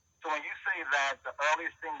impetus. So when you say that the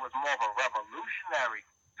earliest thing was more of a revolutionary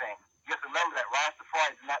thing, you have to remember that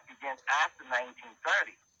Rastafari did not begin after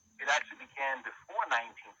 1930. It actually began before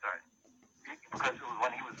 1930. Because it was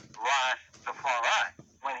when he was Rastafari,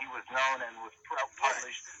 when he was known and was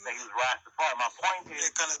is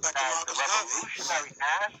It comes back to that the Marcus Garvey. revolutionary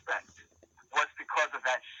aspect was because of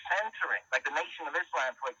that centering. Like the Nation of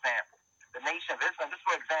Islam, for example. The Nation of Islam, just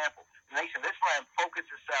for example, the Nation of Islam focused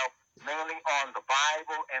itself mainly on the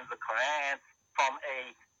Bible and the Quran from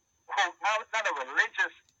a, quote, not a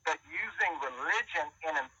religious, but using religion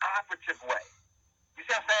in an operative way. You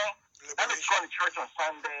see what I'm saying? Not just going to church on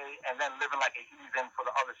Sunday and then living like a heathen for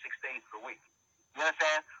the other 6 days of the week. You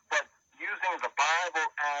understand? But using the Bible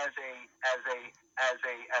as a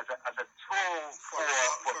tool for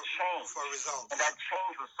change. For results. And that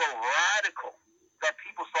change was so radical that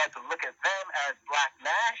people started to look at them as black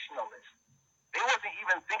nationalists. They wasn't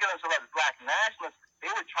even thinking of themselves as black nationalists. They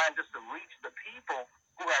were trying just to reach the people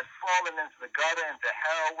who had fallen into the gutter, into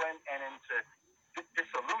heroin, and into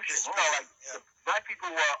dissolution. You know, like the black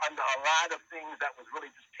people were under a lot of things that was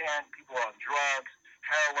really just tearing people on drugs.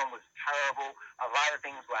 Heroin was terrible. A lot of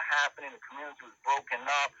things were happening. The community was broken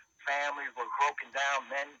up. Families were broken down.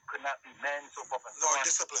 Men could not be men, so forth and so on.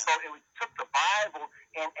 Discipline. So it took the Bible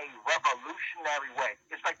in a revolutionary way.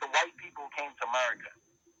 It's like the white people who came to America,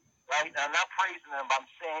 right? And I'm not praising them, but I'm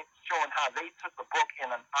showing how they took the book in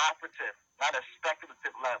an operative, not a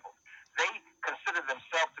speculative level. They considered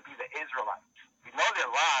themselves to be the Israelites. We know they're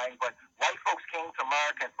lying, but white folks came to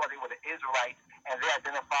America and thought they were the Israelites, and they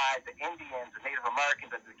identified the Indians, the Native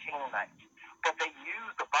Americans, as the Canaanites. But they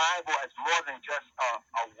used the Bible as more than just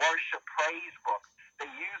a worship praise book. They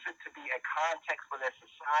used it to be a context for their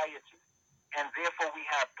society. And therefore we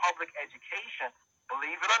have public education,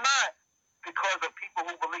 believe it or not, because of people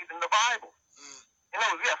who believe in the Bible. You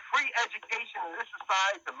know, we have free education in this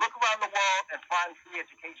society to look around the world and find free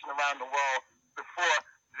education around the world before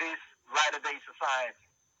this latter-day society.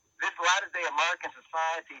 This latter-day American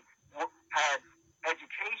society had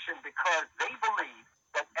education because they believe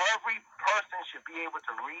that every person should be able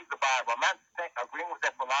to read the Bible. I'm not agreeing with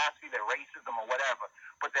their philosophy, their racism, or whatever,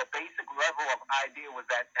 but their basic level of idea was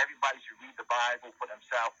that everybody should read the Bible for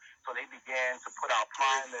themselves. So they began to put out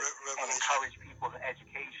primers and encourage people in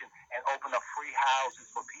education and open up free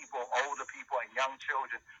houses for people, older people, and young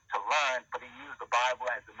children to learn, but they used the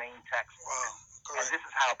Bible as the main text. Wow, and this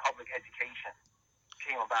is how public education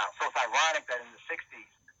came about. So it's ironic that in the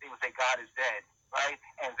 60s, they would say God is dead, right?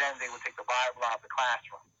 And then they would take the Bible out of the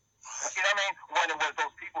classroom. You know what I mean? When it was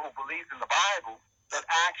those people who believed in the Bible that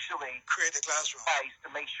actually created the classroom to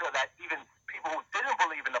make sure that even people who didn't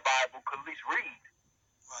believe in the Bible could at least read.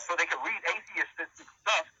 Right. So they could read atheistic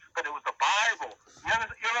stuff, but it was the Bible. You know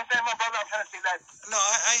what I'm saying, my brother? I'm trying to say that. No,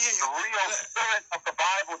 I hear you. The real spirit of the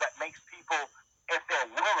Bible that makes people, if they're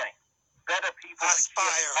willing, better people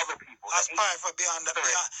aspire, other people. Aspire for beyond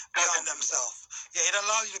themselves. Yeah, it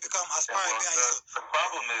allows you to become aspire beyond yourself. The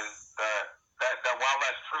problem is that while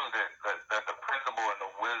that's true, that the principle and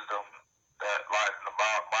the wisdom that lies in the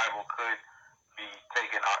Bible could be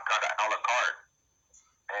taken kind of a la carte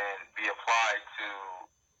and be applied to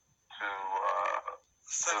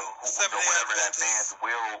whatever that man's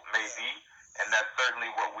will may be, and that's certainly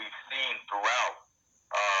what we've seen throughout.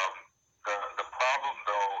 The problem,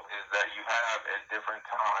 though, is that you have at different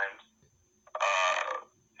times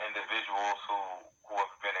individuals who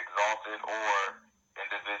have been exalted or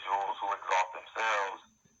individuals who exalt themselves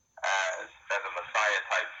as a Messiah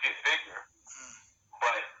type figure,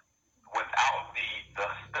 but without the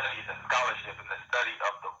study, the scholarship, and the study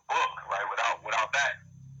of the book, right? Without that,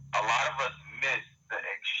 a lot of us miss the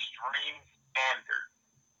extreme standards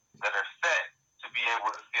that are set to be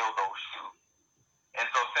able to fill those shoes. And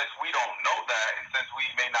so, since we don't know that, and since we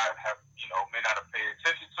may not have paid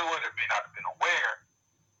attention to it, or may not have been aware,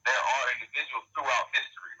 there are individuals throughout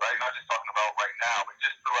history, right? Not just talking about right now, but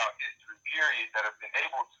just throughout history, period, that have been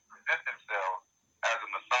able to present themselves as a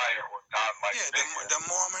Messiah or God-like figure, the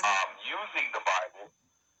Mormon, using the Bible,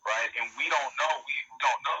 right? And we don't know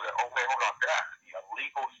that. Oh, wait, hold on. There has to be a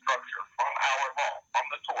legal structure from our law, from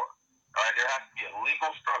the Torah. All right, there has to be a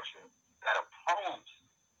legal structure that approves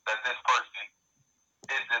that this person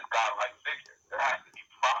is this God-like figure. There has to be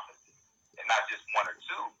prophecy, and not just one or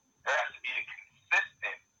two. There has to be a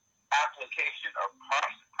consistent application of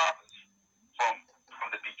prophecy from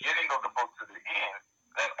the beginning of the book to the end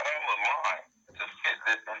that all align to fit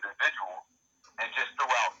this individual. And just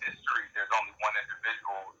throughout history, there's only one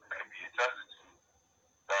individual that can be attested to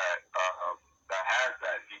that has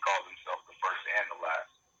that. He calls himself the first and the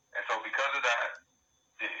last. And so, because of that,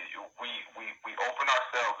 we open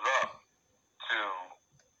ourselves up to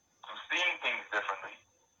seeing things differently,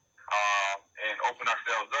 and open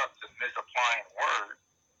ourselves up to misapplying words.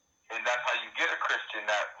 And that's how you get a Christian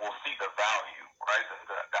that will see the value, right?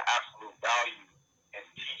 The absolute value in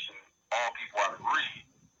teaching all people how to read,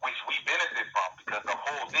 which we benefit from, because the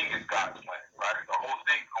whole thing is God's plan, right? The whole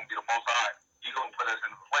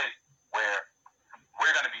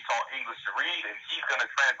to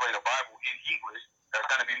translate a Bible in English that's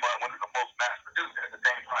going to be one of the most mass-produced. At the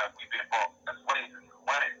same time, we've been bought as slaves into the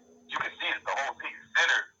planet. You can see that the whole thing is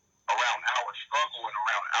centered around our struggle and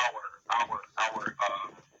around our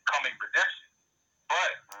coming redemption.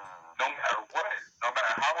 But no matter what, no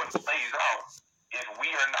matter how it plays out, if we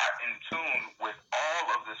are not in tune with all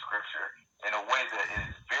of the scripture in a way that is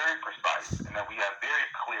very precise and that we have very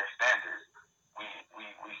clear standards, we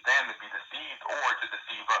stand to be deceived or to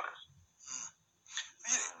deceive others.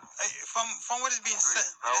 From what is being said,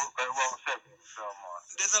 Very well said.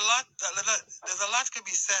 there's a lot can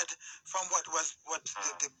be said from what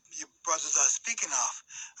your brothers are speaking of.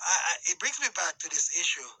 It brings me back to this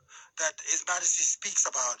issue that His Majesty speaks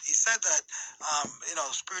about. He said that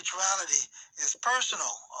spirituality is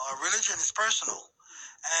personal, or religion is personal,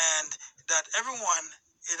 and that everyone,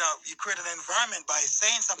 you create an environment by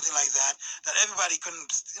saying something like that everybody can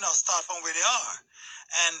start from where they are,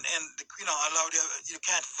 and allow you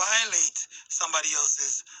can't violate somebody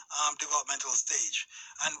else's developmental stage.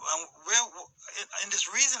 And we're in this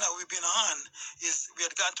reason that we've been on is we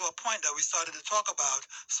had gotten to a point that we started to talk about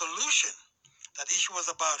solution. That issue was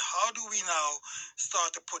about how do we now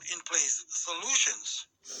start to put in place solutions,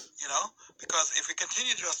 because if we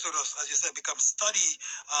continue just to, as you said, become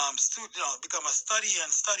become a study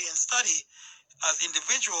as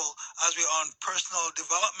individual, as we're on personal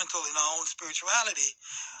developmental in our own spirituality,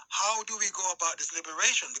 how do we go about this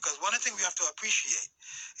liberation? Because one of the things we have to appreciate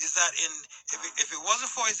is that if it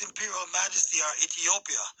wasn't for His Imperial Majesty or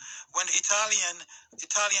Ethiopia, when the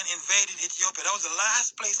Italian invaded Ethiopia, that was the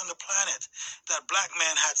last place on the planet that black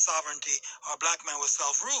man had sovereignty or black man was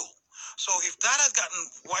self-rule. So if that has gotten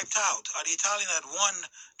wiped out, or the Italian had won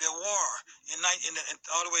their war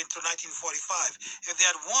all the way until 1945, if they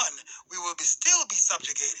had won, we will still be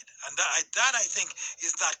subjugated. And that I think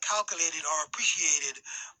is not calculated or appreciated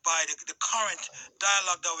by the current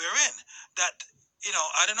dialogue that we're in. That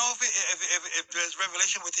I don't know if there's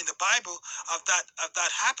revelation within the Bible of that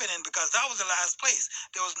happening, because that was the last place.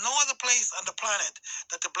 There was no other place on the planet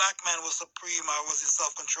that the black man was supreme or was in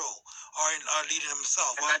self-control or leading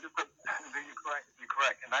himself. And you're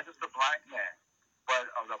correct. And not just the black man,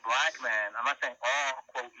 but of the black man, I'm not saying all,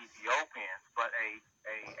 quote, Ethiopians, but a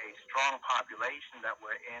strong population that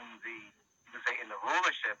were in the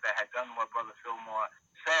rulership that had done what Brother Fillmore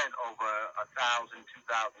said over 1,000,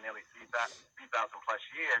 2,000, nearly 3,000 plus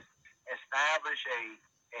years, establish a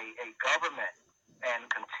government and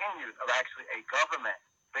continued actually a government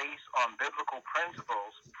based on biblical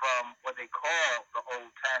principles from what they call the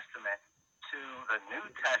Old Testament to the New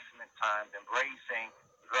Testament times, embracing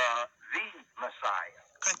the Messiah.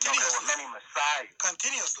 There were many messiahs of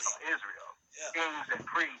Israel. Yeah. Kings and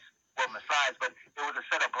priests were messiahs, but it was a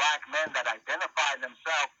set of black men that identified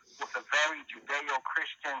themselves with a very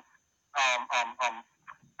Judeo-Christian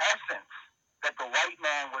essence that the white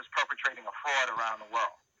man was perpetrating a fraud around the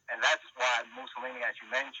world. And that's why Mussolini, as you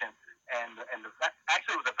mentioned,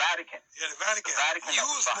 actually it was the Vatican. Yeah, the Vatican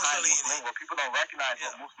used Mussolini. What people don't recognize,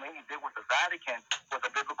 what Mussolini did with the Vatican was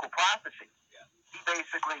a biblical prophecy. Yeah. He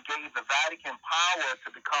basically gave the Vatican power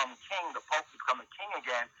to become king, the Pope to become a king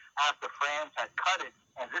again after France had cut it.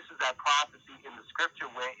 And this is that prophecy in the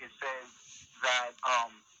scripture where it says that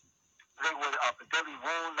they would, the deadly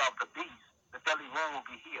wound of the beast, the deadly wound will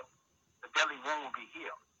be healed. The deadly wound will be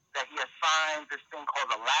healed. That he assigned this thing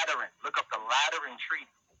called the Lateran. Look up the Lateran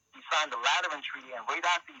Treaty. He signed the Lateran Treaty, and right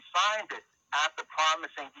after he signed it, after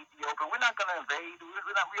promising Ethiopia, we're not going to invade,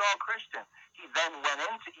 we're all Christian. He then went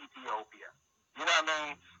into Ethiopia, you know what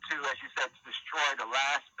I mean, to, as you said, to destroy the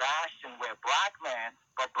last bastion where black man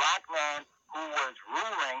who was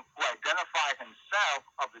ruling, who identified himself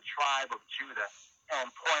of the tribe of Judah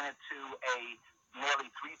and pointed to a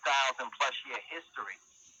nearly 3,000 plus year history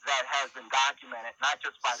that has been documented not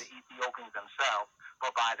just by the Ethiopians themselves,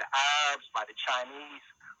 but by the Arabs, by the Chinese,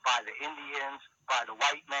 by the Indians, by the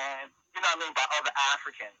white man, you know what I mean, by other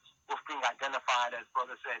Africans, with being identified, as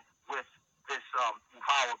brother said, with this our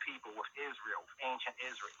people, with Israel, with ancient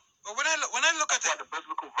Israel. But when I look at the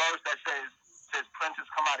biblical verse that says princes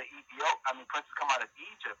come out of princes come out of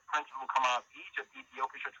Egypt, princes will come out of Egypt,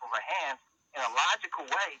 Ethiopia should throw her hands, in a logical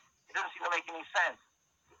way, it doesn't seem to make any sense.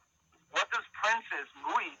 What does Princess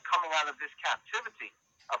Louis coming out of this captivity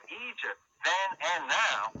of Egypt then and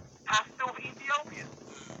now have to do with Ethiopia?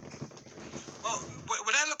 Well,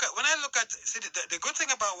 when I look at see, the good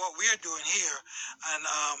thing about what we are doing here, and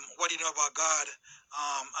what you know about God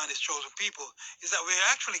and His chosen people, is that we're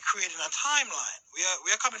actually creating a timeline. We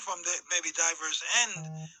are coming from maybe diverse ends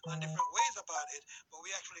on different ways ways about it, but we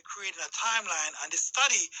actually created a timeline. And the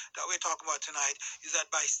study that we're talking about tonight is that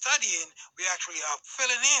by studying, we actually are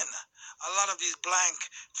filling in a lot of these blank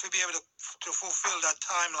to be able to fulfill that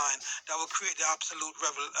timeline that will create the absolute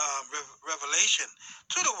revelation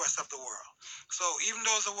to the rest of the world. So even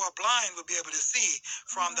those who are blind will be able to see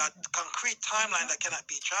from that concrete timeline that cannot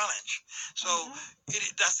be challenged. So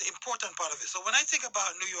that's the important part of it. So when I think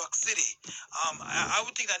about New York City, I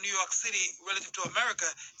would think that New York City, relative to America,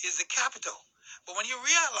 is the capital. But when you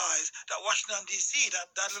realize that Washington D.C.,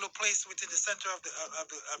 that little place within the center of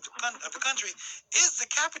the country, is the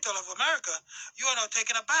capital of America, you are now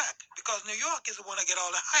taken aback because New York is the one that get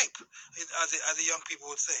all the hype, as the young people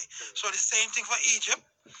would say. So the same thing for Egypt.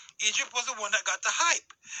 Egypt was the one that got the hype.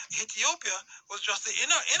 Ethiopia was just the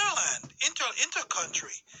inner land, inter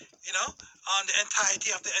country, on the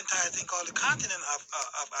entirety of the entire thing called the continent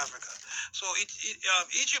of Africa. So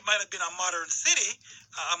Egypt might have been a modern city,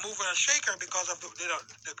 a mover and shaker because of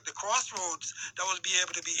the crossroads that was be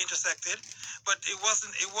able to be intersected, but it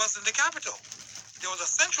wasn't the capital. There was a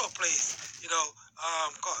central place,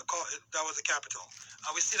 called that was the capital.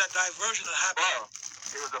 We see that diversion that happened. Well,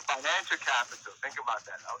 it was a financial capital. Think about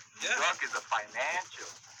that. New York is a financial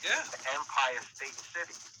empire state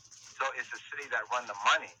city. So it's a city that run the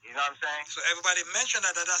money. You know what I'm saying? So everybody mentioned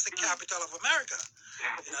that's the capital of America.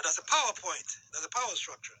 That's a PowerPoint. That's a power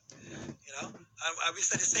structure. We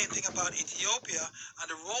said the same thing about Ethiopia and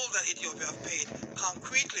the role that Ethiopia have played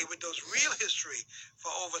concretely with those real history for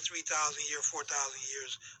over 3,000 years, 4,000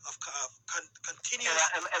 years of continuous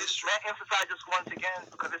history. May I emphasize this once again,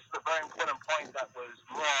 because this is a very important point that was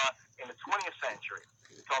more in the 20th century.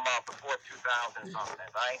 Talking about before 2000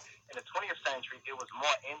 something, right? In the 20th century, it was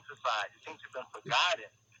more emphasized. It seems to have been forgotten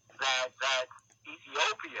that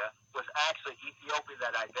Ethiopia was actually Ethiopia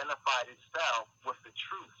that identified itself with the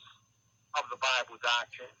truths of the Bible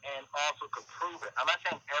doctrine and also could prove it. I'm not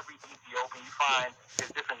saying every Ethiopian you find,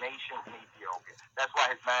 there's different nations in Ethiopia. That's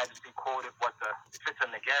why His Majesty quoted what the Fitza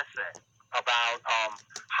Neges said about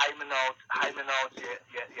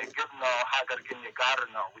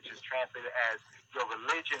which is translated as your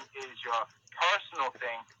religion is your personal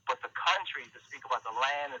thing, but the country, to speak about the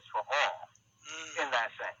land, is for all. In that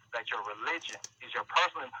sense, that your religion is your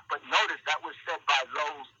personal. But notice that was said by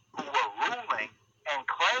those who were ruling and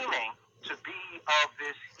claiming to be of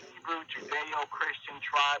this Hebrew, Judeo-Christian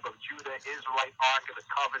tribe of Judah, Israelite, Ark of the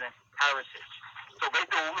Covenant heritage. So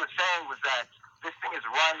basically what we were saying was that this thing is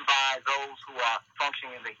run by those who are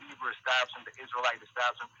functioning in the Hebrew establishment, the Israelite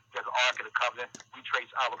establishment. There's the Ark of the Covenant. We trace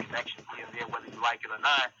our connection here and there, whether you like it or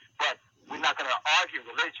not. But we're not going to argue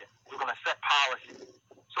religion. We're going to set policy.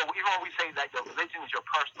 So even when we say that your religion is your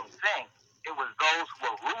personal thing, it was those who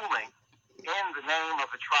were ruling in the name of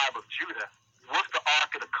the tribe of Judah with the Ark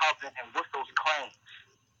of the Covenant and with those claims.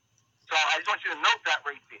 So I just want you to note that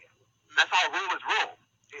right there. That's how rulers rule.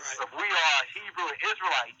 If we are Hebrew and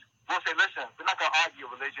Israelites, we'll say, listen, we're not going to argue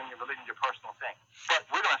your religion is your personal thing. But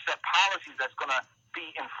we're going to set policies that's going to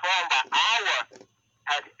be informed by our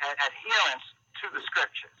adherence to the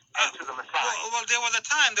Scriptures and to the Messiah. Well, there was a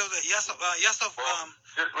time, there was a just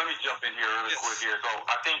let me jump in here really quick here. So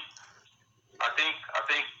I think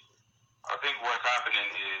what's happening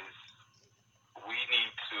is we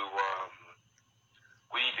need to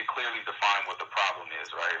clearly define what the problem is,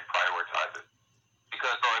 right, and prioritize it.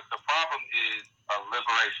 Because if the problem is a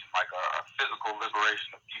liberation, like a physical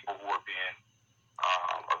liberation of people who are being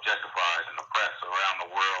objectified and oppressed around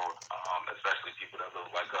the world, especially people that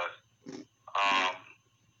look like us,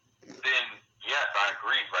 then yes, I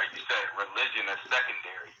agree, right? You said religion is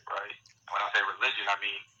secondary, right? When I say religion, I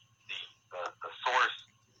mean the source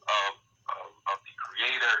of the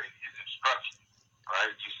Creator and His instruction,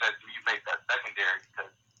 right? You said you make that secondary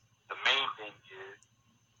because the main thing is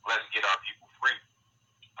let's get our people free.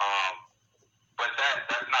 But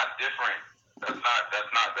that's not different. That's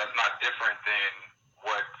not different than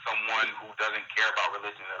what someone who doesn't care about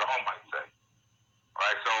religion at all might say,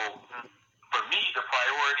 right? So for me, the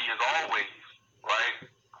priority is always, right,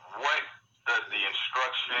 what does the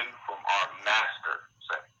instruction from our master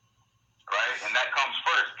say, right? And that comes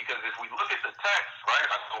first, because if we look at the text, right,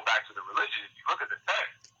 I go back to the religion, if you look at the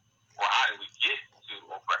text, well, how did we get to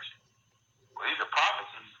oppression? Well, these are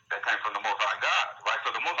prophecies that came from the Most High God, right?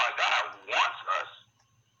 So the Most High God wants us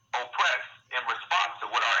oppressed in response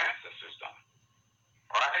to what our ancestors done,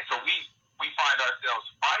 right? So we find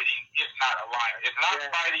ourselves fighting, if not aligned, if not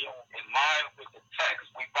fighting in line with the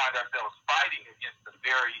text, we find ourselves fighting against the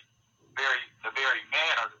very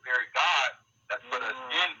man or the very God that put us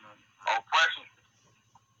in oppression.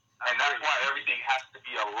 And that's why everything has to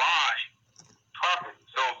be aligned properly.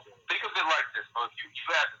 So think of it like this. So if you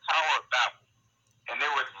had the Tower of Babel,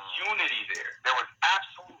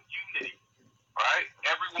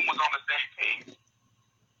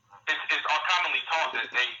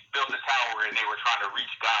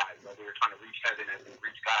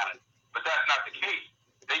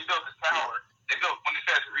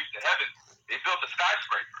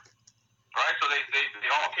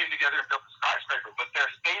 together and built a skyscraper. But their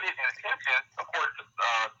stated intention, according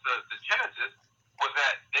to Genesis, was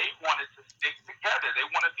that they wanted to stick together. They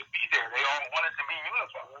wanted to be there. They all wanted to be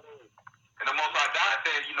unified. And the Most High God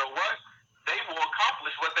said, you know what? They will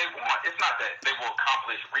accomplish what they want. It's not that they will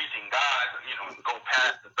accomplish reaching God, and go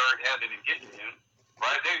past the third heaven and get to Him,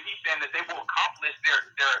 right? He's saying that they will accomplish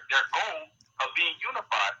their goal of being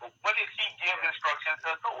unified. But what did He give instructions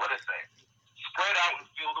to Noah to say? Spread out and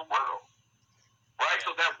fill the world, right?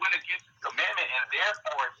 So that went against His commandment, and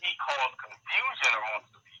therefore He caused confusion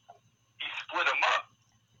amongst the people. He split them up.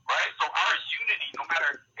 Right? So our unity, no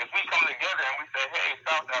matter if we come together and we say, hey,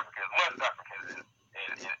 South Africans, West Africans,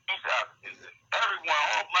 and East Africans, and everyone,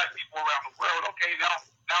 all black people around the world, okay,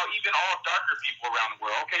 now even all darker people around the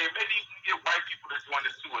world, okay, maybe you can get white people to join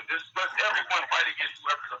us too, and just let everyone fight against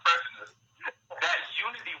whoever's oppressing us. That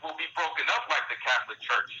unity will be broken up like the Catholic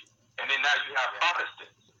Church, and then now you have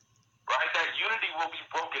Protestants. Right? That unity will be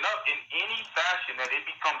broken up in any fashion that it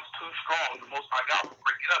becomes too strong. The Most High God will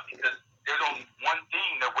break it up because there's only one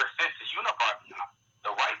thing that we're sent to unify behind,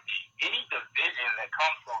 the right thing. Any division that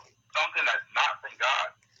comes from something that's not from God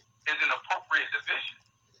is an appropriate division.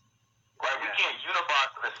 Right? We can't unify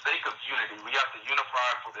for the sake of unity. We have to unify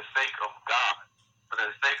for the sake of God, for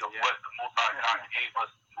the sake of what the Most High God gave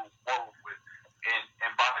us to move forward with.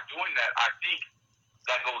 And by doing that, I think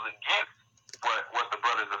that goes against what the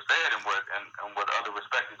brothers have said and what other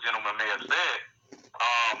respected gentlemen may have said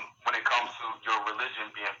when it comes to your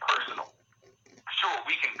religion being personal. Sure,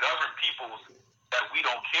 we can govern peoples that we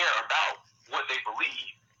don't care about what they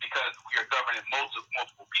believe because we are governing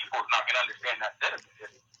multiple peoples not going to understand that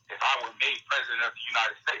sentiment. If I were made president of the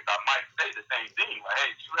United States, I might say the same thing. Like, hey,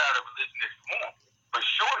 you have a religion that you want. But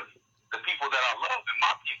surely, the people that I love and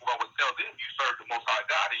my people, I would tell them, you serve the Most High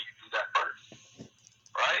God and you do that first.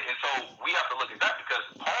 Right? And so we have to look at that because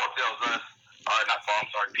Paul tells us,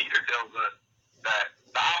 Peter tells us that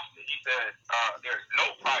the opposite. He said there's no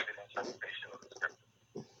private interpretation of the scripture.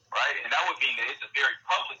 Right? And that would mean that it's a very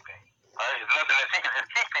public thing. Right? It's nothing that you can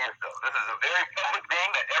just keep to yourself. This is a very public thing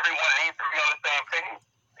that everyone needs to be on the same page.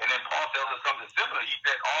 And then Paul tells us something similar. He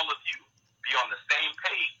said all of you be on the same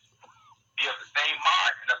page, be of the same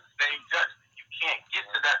mind and of the same judgment. You can't get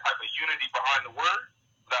to that type of unity behind the word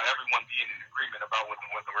without everyone being in agreement about what the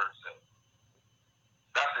word says.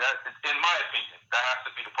 That's in my opinion. That has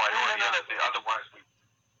to be the priority. Otherwise,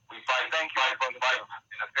 we fight. Thank you, my brother Phil.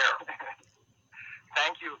 In a barrel.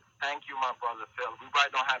 Thank you, my brother Phil. We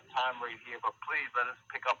probably don't have time right here, but please let us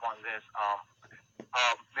pick up on this.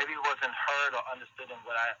 Maybe it wasn't heard or understood in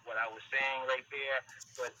what I was saying right there,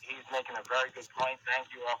 but he's making a very good point.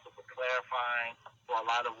 Thank you also for clarifying for a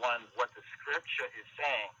lot of what the scripture is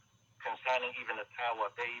saying concerning even the Tower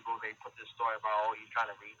of Babel. They put this story about, he's trying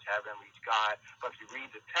to reach heaven, reach God. But if you read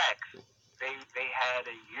the text, they had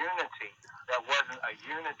a unity that wasn't a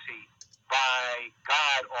unity by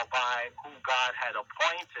God or by who God had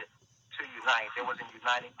appointed to unite. They wasn't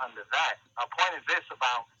uniting under that. Our point is this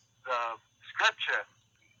about the scripture,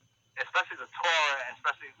 especially the Torah, and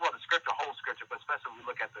especially, the scripture, whole scripture, but especially when we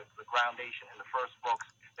look at the groundation in the first books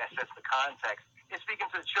that sets the context. It's speaking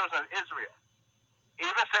to the children of Israel. It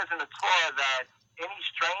even says in the Torah that any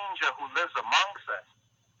stranger who lives amongst us,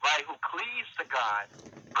 right, who cleaves to God,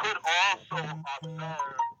 could also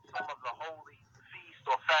observe some of the holy feasts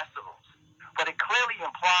or festivals. But it clearly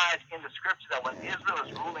implies in the scripture that when Israel is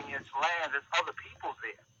ruling its land, there's other peoples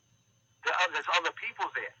there. There's other peoples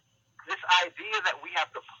there. This idea that we have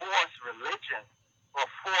to force religion or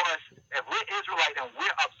force, if we're Israelite and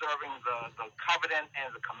we're observing the covenant and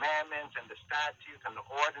the commandments and the statutes and the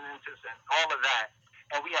ordinances and all of that,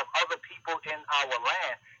 and we have other people in our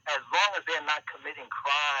land, as long as they're not committing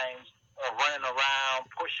crimes or running around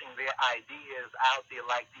pushing their ideas out there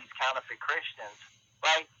like these counterfeit Christians,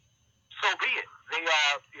 right? So be it.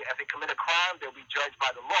 If they commit a crime, they'll be judged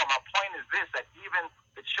by the law. My point is this, that even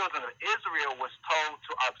the children of Israel was told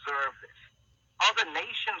to observe this. Other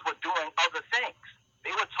nations were doing other things.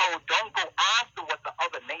 They were told, don't go after what the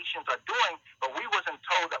other nations are doing, but we wasn't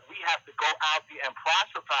told that we have to go out there and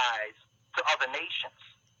proselytize to other nations,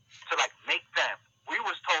 to make them. We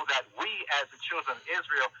was told that we, as the children of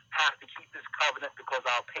Israel, have to keep this covenant because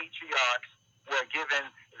our patriarchs were given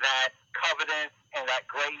that covenant and that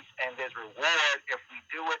grace, and there's reward if we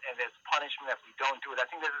do it, and there's punishment if we don't do it. I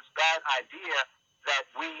think there's this bad idea that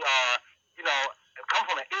we are, come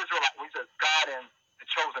from an Israelite, we said God and the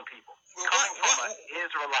chosen people. Coming from an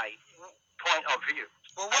Israelite point of view.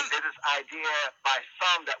 There's this idea by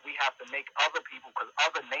some that we have to make other people, because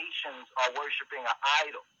other nations are worshiping an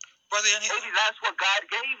idol. Maybe that's what God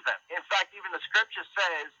gave them. In fact, even the scripture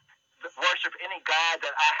says, worship any God God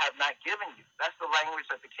that I have not given you. That's the language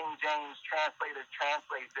that the King James translators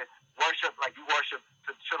translate it. Worship, like you worship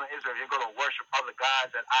the children of Israel. You're going to worship other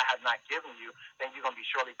gods that I have not given you, then you're going to be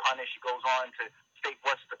surely punished. He goes on to state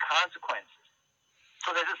what's the consequences.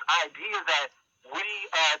 So there's this idea that we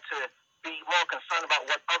are to be more concerned about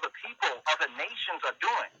what other people, other nations are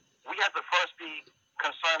doing. We have to first be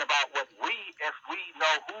concerned about what if we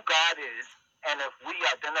know who God is, and if we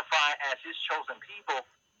identify as His chosen people,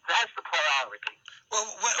 that's the priority. Well,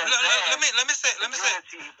 let me say,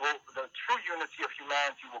 the true unity of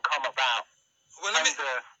humanity will come about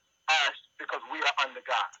under us because we are under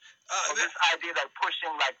God. So this idea that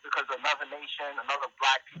pushing, like, because another nation, another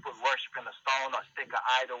black people worshiping a stone or stick or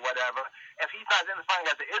idol, whatever, if he's not identifying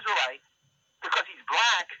as an Israelite because he's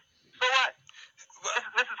black, so what?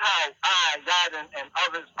 This is how Yad and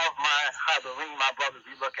others of my Habarim, my brothers,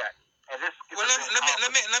 we look at. And this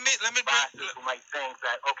let me who might think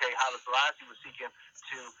that, okay, Haile Selassie was seeking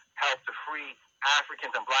to help to free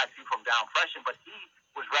Africans and black people from down oppression, but he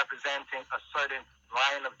was representing a certain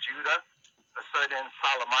line of Judah, a certain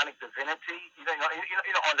Solomonic divinity,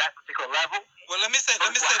 on that particular level. Well, let me say,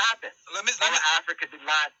 happened. Africa did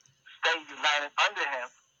not stay united under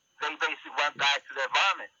him. They basically went back to their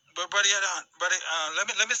vomit. But brother,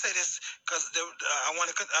 let me say this, because I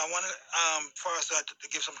want for us to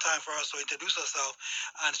give some time for us to introduce ourselves,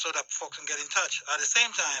 and so that folks can get in touch. At the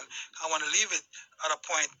same time, I want to leave it at a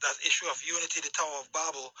point, that issue of unity, the Tower of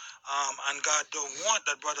Babel, and God don't want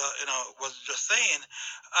that brother, was just saying,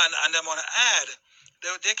 and I want to add.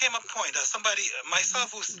 There came a point that somebody, myself,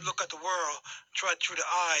 who look at the world through the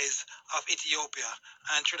eyes of Ethiopia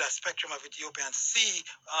and through that spectrum of Ethiopia and see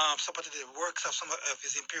some of the works of some of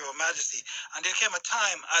His Imperial Majesty. And there came a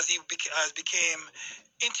time as he became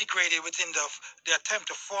integrated within the attempt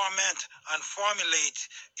to foment and formulate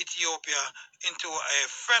Ethiopia into a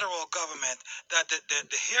federal government, that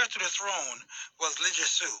the heir to the throne was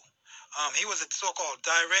Lijesu. He was a so-called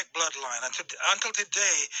direct bloodline. Until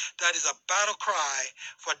today, that is a battle cry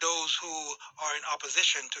for those who are in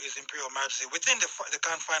opposition to His Imperial Majesty within the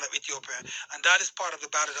confine of Ethiopia. And that is part of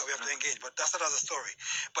the battle that we have to engage. But that's another story.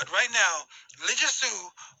 But right now, Lijesu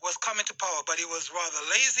was coming to power, but he was rather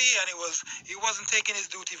lazy, and he wasn't taking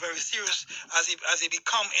his duty very serious as he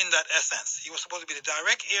become in that essence. He was supposed to be the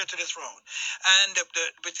direct heir to the throne. And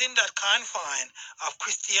within that confine of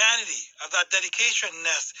Christianity, of that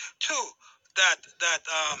dedicationness to that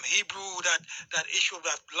Hebrew, that issue of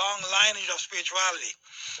that long lineage of spirituality,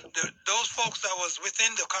 those folks that was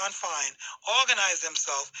within the confine organized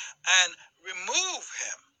themselves and remove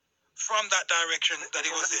him from that direction that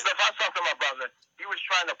he was in. If I talk to my brother, he was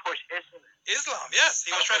trying to push Islam, yes.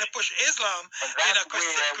 He was trying to push Islam in a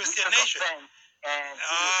Christian nation.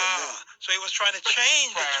 So he was trying to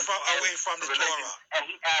change away from the Torah. And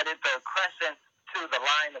he added the crescent to the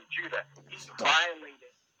line of Judah. He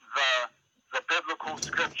violated the biblical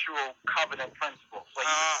scriptural covenant principle. So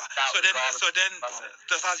then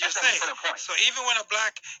just as you say, so even when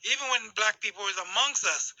black people is amongst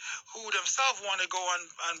us who themselves want to go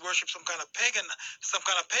and worship some kind of pagan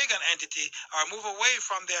entity, or move away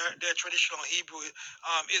from their traditional Hebrew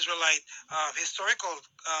Israelite historical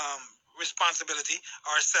responsibility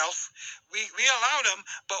ourselves, we allow them,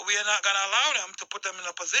 but we are not going to allow them to put them in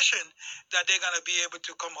a position that they're going to be able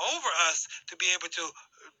to come over us to be able to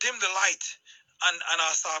dim the light on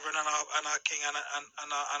our sovereign and our king and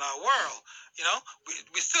our world.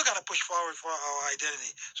 We still got to push forward for our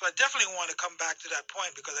identity. So I definitely want to come back to that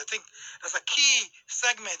point, because I think that's a key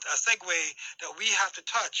segment, a segue that we have to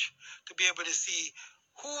touch to be able to see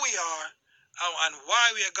who we are, and why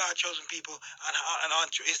we are God-chosen people, and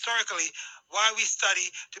historically why we study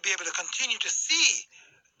to be able to continue to see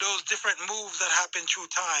those different moves that happen through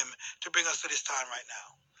time to bring us to this time right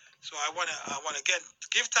now. So I want to again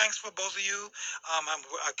give thanks for both of you.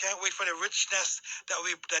 I can't wait for the richness that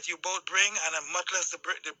you both bring, and much less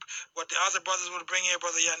what the other brothers would bring here,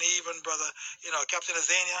 Brother Yaniv and Brother Captain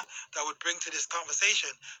Azania, that would bring to this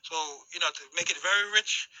conversation. So to make it very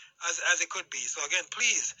rich as it could be. So again,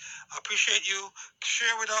 please, I appreciate you.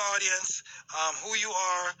 Share with our audience who you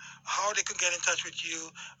are, how they can get in touch with you,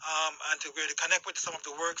 and to really connect with some of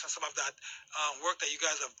the works and some of that work that you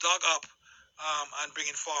guys have dug up. And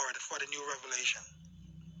bringing forward for the new revelation.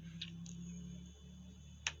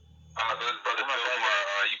 This is Brother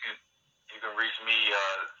Fillmore. You can reach me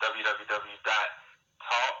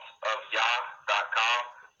www.taughtofyah.com.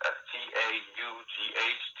 That's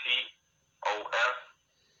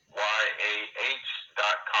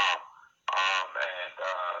TAUGHTOFYAH.com. And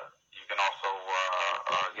you can also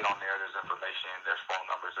get on there. There's information. There's phone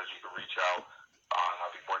numbers that you can reach out.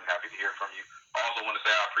 I'll be more than happy to hear from you. I also want to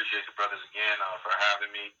say I appreciate the brothers again. again for having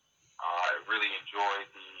me. I really enjoyed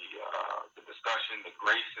the discussion, the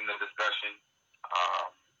grace in the discussion,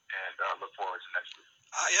 and look forward to next week.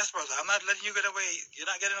 Yes, brother. I'm not letting you get away. You're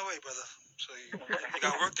not getting away, brother. So you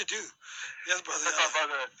got work to do. Yes, brother.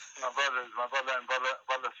 My brother and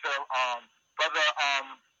brother Phil.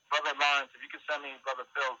 Brother Lawrence, if you could send me brother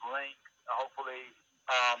Phil's link, hopefully.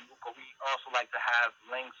 We also like to have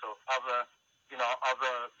links of other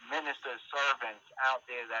ministers, servants out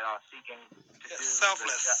there that are seeking to do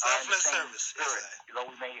selfless service. Spirit. Yes,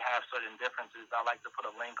 we may have certain differences. I like to put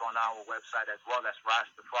a link on our website as well. That's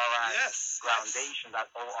Rastafari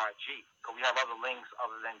Foundation.org. Because we have other links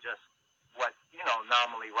other than just what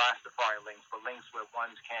normally Rastafari links, but links where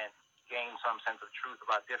ones can gain some sense of truth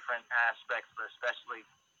about different aspects, but especially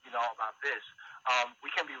about this.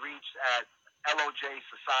 We can be reached at LOJ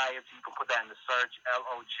Society. You can put that in the search.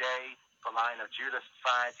 LOJ, the Lion of Judah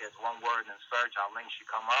Society, as one word in search. Our link should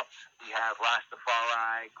come up. We have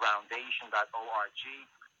Rastafari Groundation.org.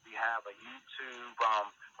 We have a YouTube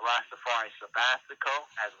Rastafari Sabbatical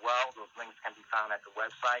as well. Those links can be found at the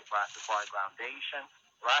website Rastafari Groundation,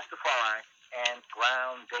 Rastafari, and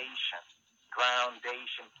Groundation.org.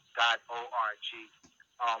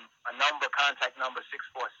 Contact number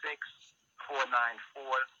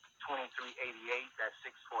 646-494-2388. That's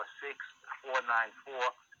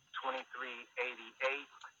 646-494-2388.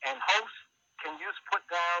 And host, can you just put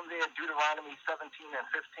down there Deuteronomy 17 and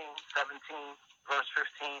 15, 17, verse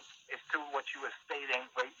 15 is to what you were stating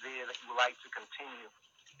right there that you would like to continue.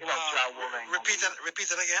 God willing. Repeat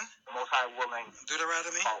it again. The Most High willing.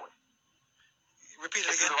 Deuteronomy. Forward. Repeat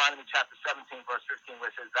it again. Deuteronomy chapter 17, verse 15, where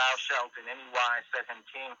it says, Thou shalt in any wise set him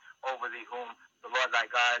king over thee, whom the Lord thy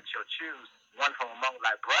God shall choose. One from among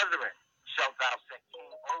thy brethren shalt thou set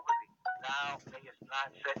king over thee. Thou mayest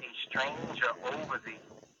not set a stranger over thee,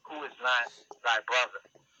 who is not thy brother.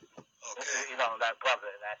 Okay. That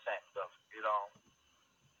brother in that sense of,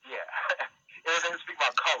 yeah. It doesn't speak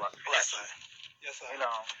about color, flesh. Yes, sir.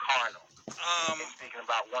 Carnal. It's speaking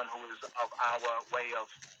about one who is of our way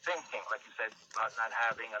of thinking, like you said, about not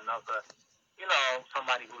having another,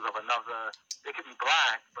 somebody who's of another. They could be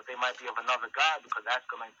black, but they might be of another God, because that's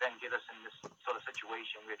going to then get us in this sort of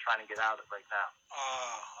situation we're trying to get out of right now.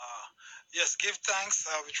 Yes, give thanks.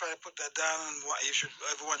 We try to put that down, and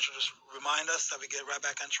everyone should just remind us that we get right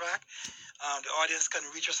back on track. The audience can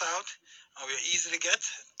reach us out. We're easy to get.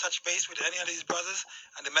 Touch base with any of these brothers,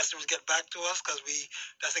 and the message get back to us, because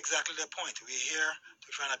that's exactly the point. We're here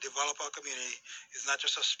to try to develop our community. It's not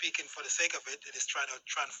just us speaking for the sake of it. It is trying to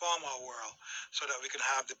transform our world so that we can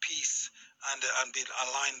have the peace and be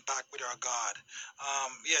aligned back with our God.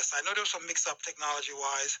 Yes, I know there was some mix-up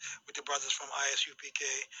technology-wise with the brothers from ISUPK,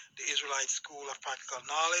 the Israelite School of Practical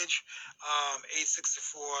Knowledge,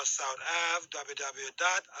 864 South Ave,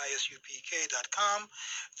 www.isupk.com,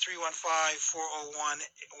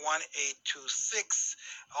 315-401-1826.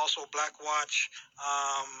 Also Black Watch,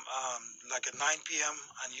 like at 9 p.m.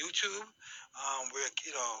 on YouTube, where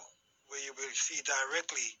you will see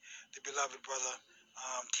directly the beloved brother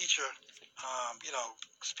teacher,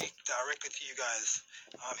 speak directly to you guys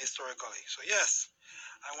historically. So yes,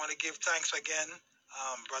 I want to give thanks again,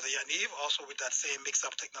 Brother Yaniv, also with that same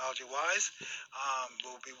mix-up technology-wise.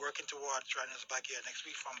 We'll be working toward joining us back here next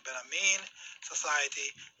week from Ben Amin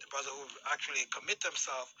Society, the brother who actually commit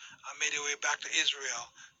themselves and made their way back to Israel,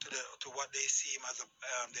 to what they see as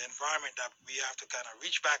the environment that we have to kind of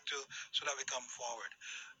reach back to so that we come forward.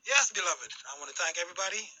 Yes, beloved. I want to thank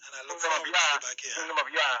everybody, and I look forward to being back here. Kingdom of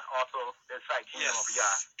Yah, also their site, Kingdom of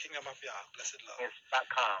Yah. Kingdom of Yah, blessed love.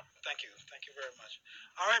 Yes.com. Thank you very much.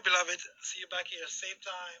 All right, beloved. See you back here, same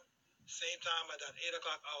time at that 8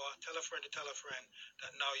 o'clock hour. Tell a friend to tell a friend that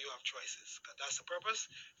now you have choices. Because that's the purpose,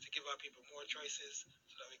 to give our people more choices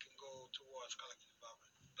so that we can go towards collective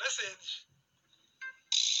development. Blessings.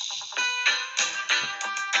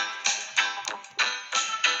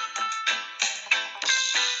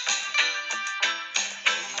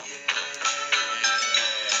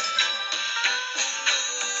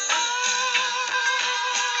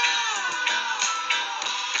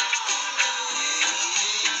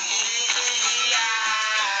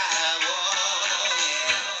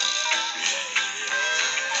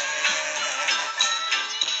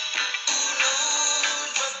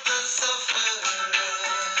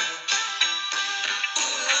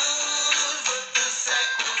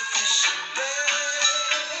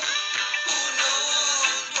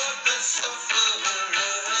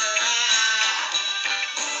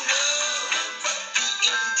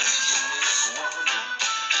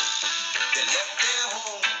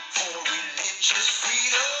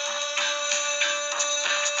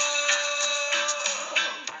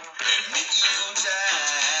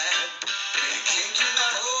 time. Been kicking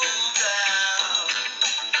my whole town.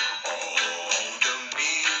 All the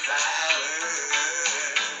means I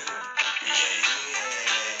heard.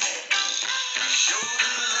 Yeah. Show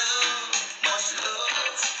them love, much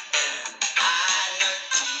love, and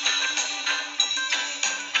honesty.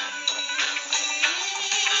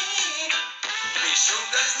 We show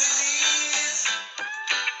us disease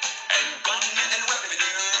and gunmen and weaponry.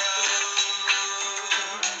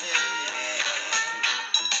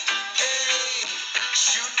 Hey,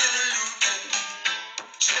 shooting and looting,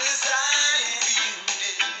 genocide and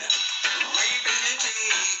feuding, raping and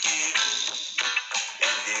taking,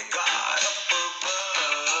 and they got up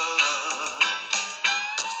above.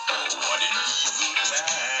 Oh, what an evil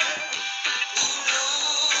time. Who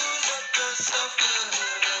knows what the suffer?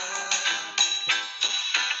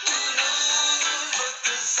 Who knows what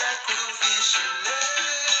the sacrificial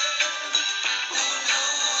love? Who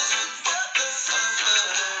knows what the suffer?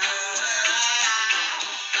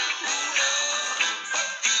 Who knows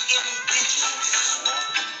what the indigenous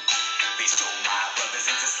want? They stole my brothers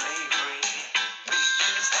into slavery.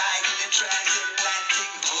 Millions died in the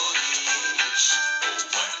transatlantic voyage. Oh,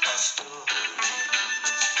 what a story.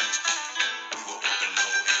 We were broken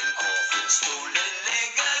low in coffins, stolen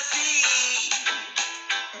legacy.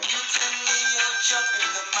 Mutiny or jump in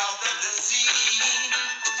the mouth of the sea.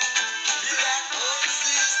 Black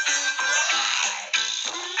voices still cry.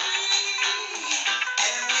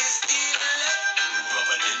 And we still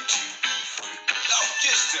rumbling to be free. Oh,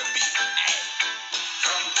 just to be free.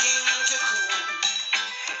 From king to queen,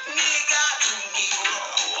 nigga to negro.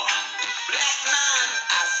 Black man,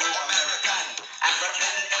 Afro-American,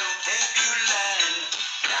 African, Puebloan.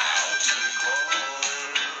 Now to call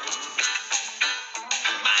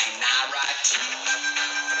minority.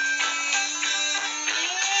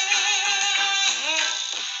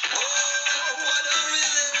 Oh, what a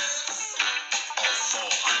rhythm of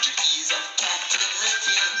 400 years of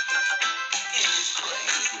captivity. It is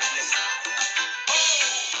crazy. Oh,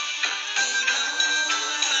 who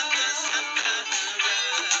knows what the sacrificial?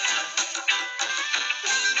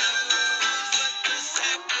 Who knows what the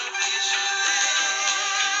sacrificial love?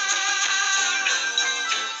 Who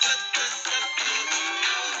knows what the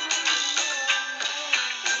sacrificial?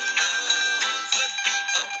 Who knows what the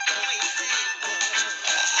appointed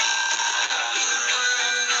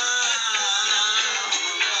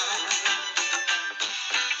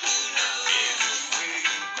everywhere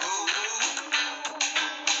you go.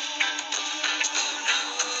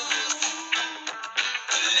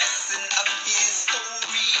 The lesson of his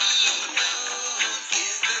story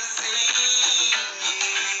is the same.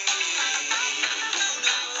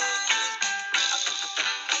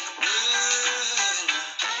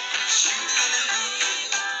 Shooting and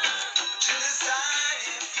looting, genocide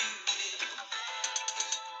and feuding.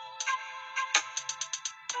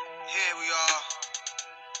 Here we are.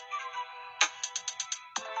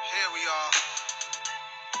 Here we are.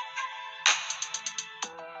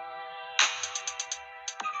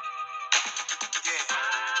 Yeah.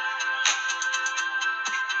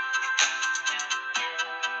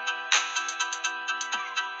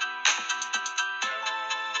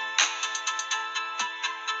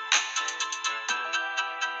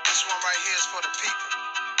 This one right here is for the people.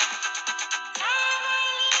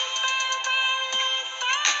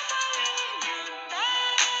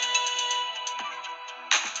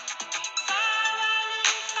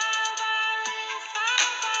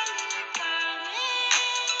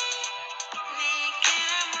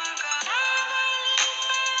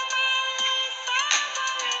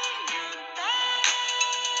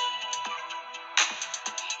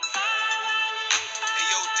 Hey,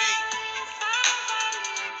 yo, D,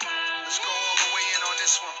 let's go all the way in on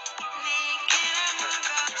this one.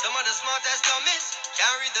 Some of the smartest dummies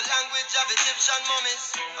can't read the language of Egyptian mummies.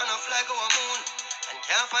 And a fly go a moon and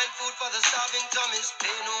can't find food for the starving tummies.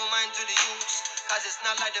 Pay no mind to the youths, cause it's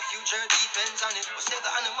not like the future depends on it. We'll save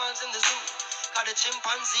the animals in the zoo, cause the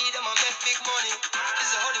chimpanzee them a make big money. This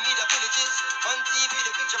is how the media villages, on TV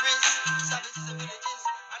the picture is savages and villages,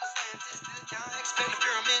 and the scientists still can't explain the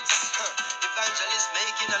pyramids. Evangelists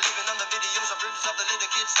making a living on the videos of ribs of the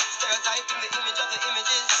little kids, stereotyping the image of the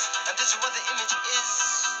images, and this is what the image is.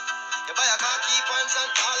 You buy a car, keep pants, and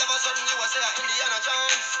all of a sudden you are say Indiana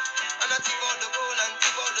Jones. And I tip out the gold and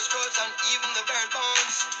tip out the scrolls and even the bird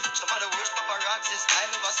bones. Some of the worst paparazzis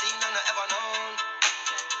I've ever seen and I ever known.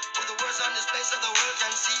 With the words on display so the world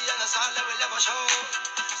can see, and that's all they will ever show.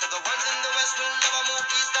 So the ones in the west will never move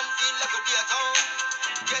east and feel like a dear town.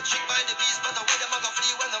 Get tricked by the beast, but the way them a go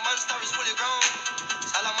flee when the monster is fully grown.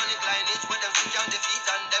 Solomonic lineage when them think can defeat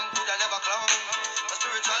and them could have never clown. A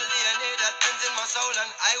spiritual DNA that ends in soul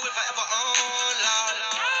and I will forever own, Lord.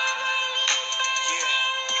 Yeah.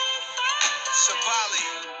 Sabali,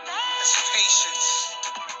 that's patience.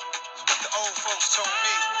 That's what the old folks told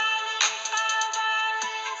me.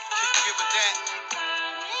 Can you get with that?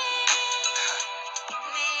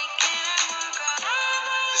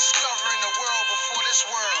 Discovering the world before this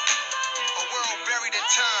world. A world buried in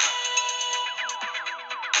time.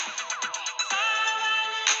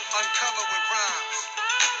 Uncovered with rhymes.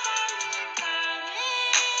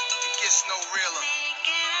 It gets no realer.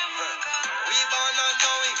 We born not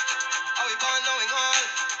knowing, are we born knowing all?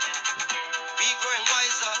 We growing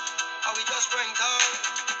wiser, are we just growing tall?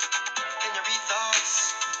 Can you read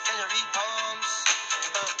thoughts? Can you read palms?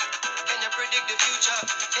 Can you predict the future?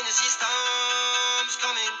 Can you see storms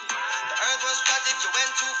coming? The earth was flat, if you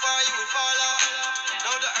went too far, you would fall off.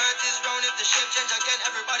 Now the earth is round, if the shape change again,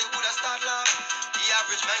 everybody would have started laugh. The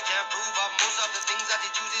average man can't prove of most of the things that he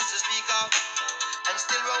chooses to speak of. And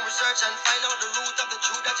still run research and find out the root of the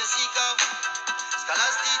truth that you seek of.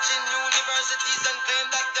 Scholars teach in universities and claim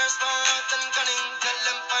that they're smart and cunning. Tell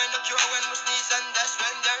them find a cure when we sneeze, and that's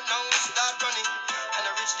when their nose start running. And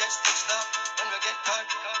the rich get stitched up when we get cut.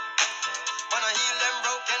 Wanna heal them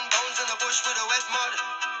broken bones in the bush with a wet mud.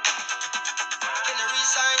 Can you read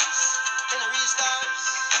signs? Can you read stars?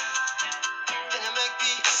 Can you make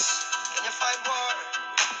peace? Can you fight war?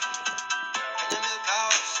 Can you milk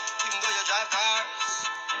cows even though you drive cars?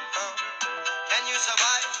 Can you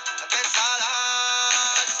survive against all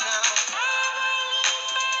odds now?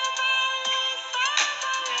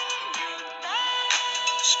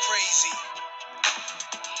 It's crazy.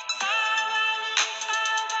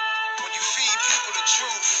 When you feed people the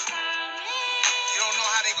truth, you don't know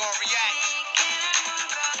how they gonna react.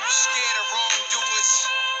 You're scared of wrongdoers,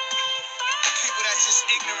 people that's just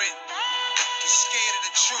ignorant. You're scared of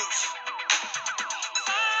the truth.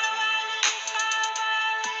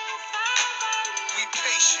 Be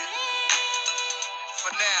patient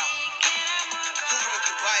for now. Who wrote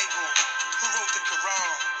the Bible? Who wrote the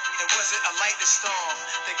Quran? And was it a lightning storm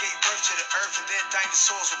that gave birth to the earth and then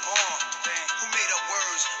dinosaurs were born? Who made up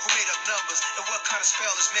words? Who made up numbers? And what kind of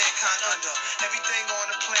spell is mankind under? Everything on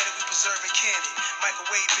the planet we preserve and candy.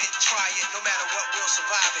 Microwave it, try it, no matter what, we'll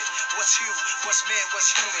survive it. What's you? What's man?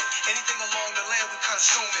 What's human? Anything along the land we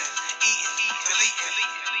consuming. Eating, deleting,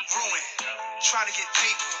 ruin. Trying to get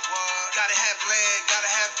paper. Gotta have land,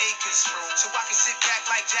 gotta have acres. So I can sit back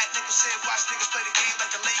like Jack Nicholson, watch niggas play the game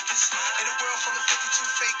like the Lakers. In a world full of 52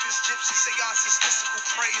 fakers, gypsy seances, mystical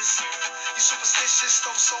prayers. You superstitious,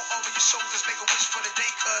 throw soul over your shoulders, make a wish for the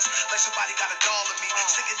day, cuz like somebody got a doll of me,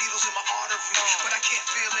 sticking needles in my artery, but I can't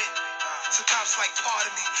feel it. Sometimes it's like part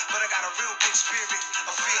of me, but I got a real big spirit,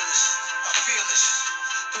 a fearless.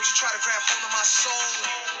 Don't you try to grab hold of my soul.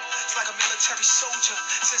 It's like a military soldier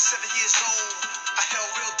since 7 years old. I held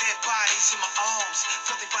real dead bodies in my arms,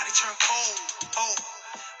 felt their body turn cold. Oh,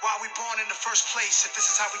 why are we born in the first place if this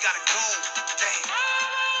is how we gotta go? Damn.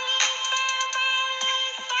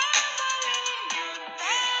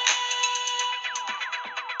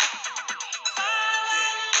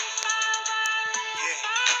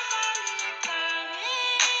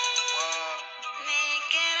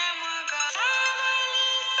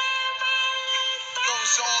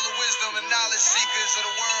 Goes to all the wisdom and knowledge seekers of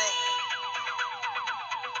the world.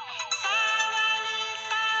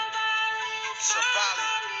 Sabali,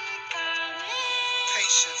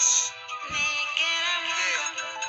 patience.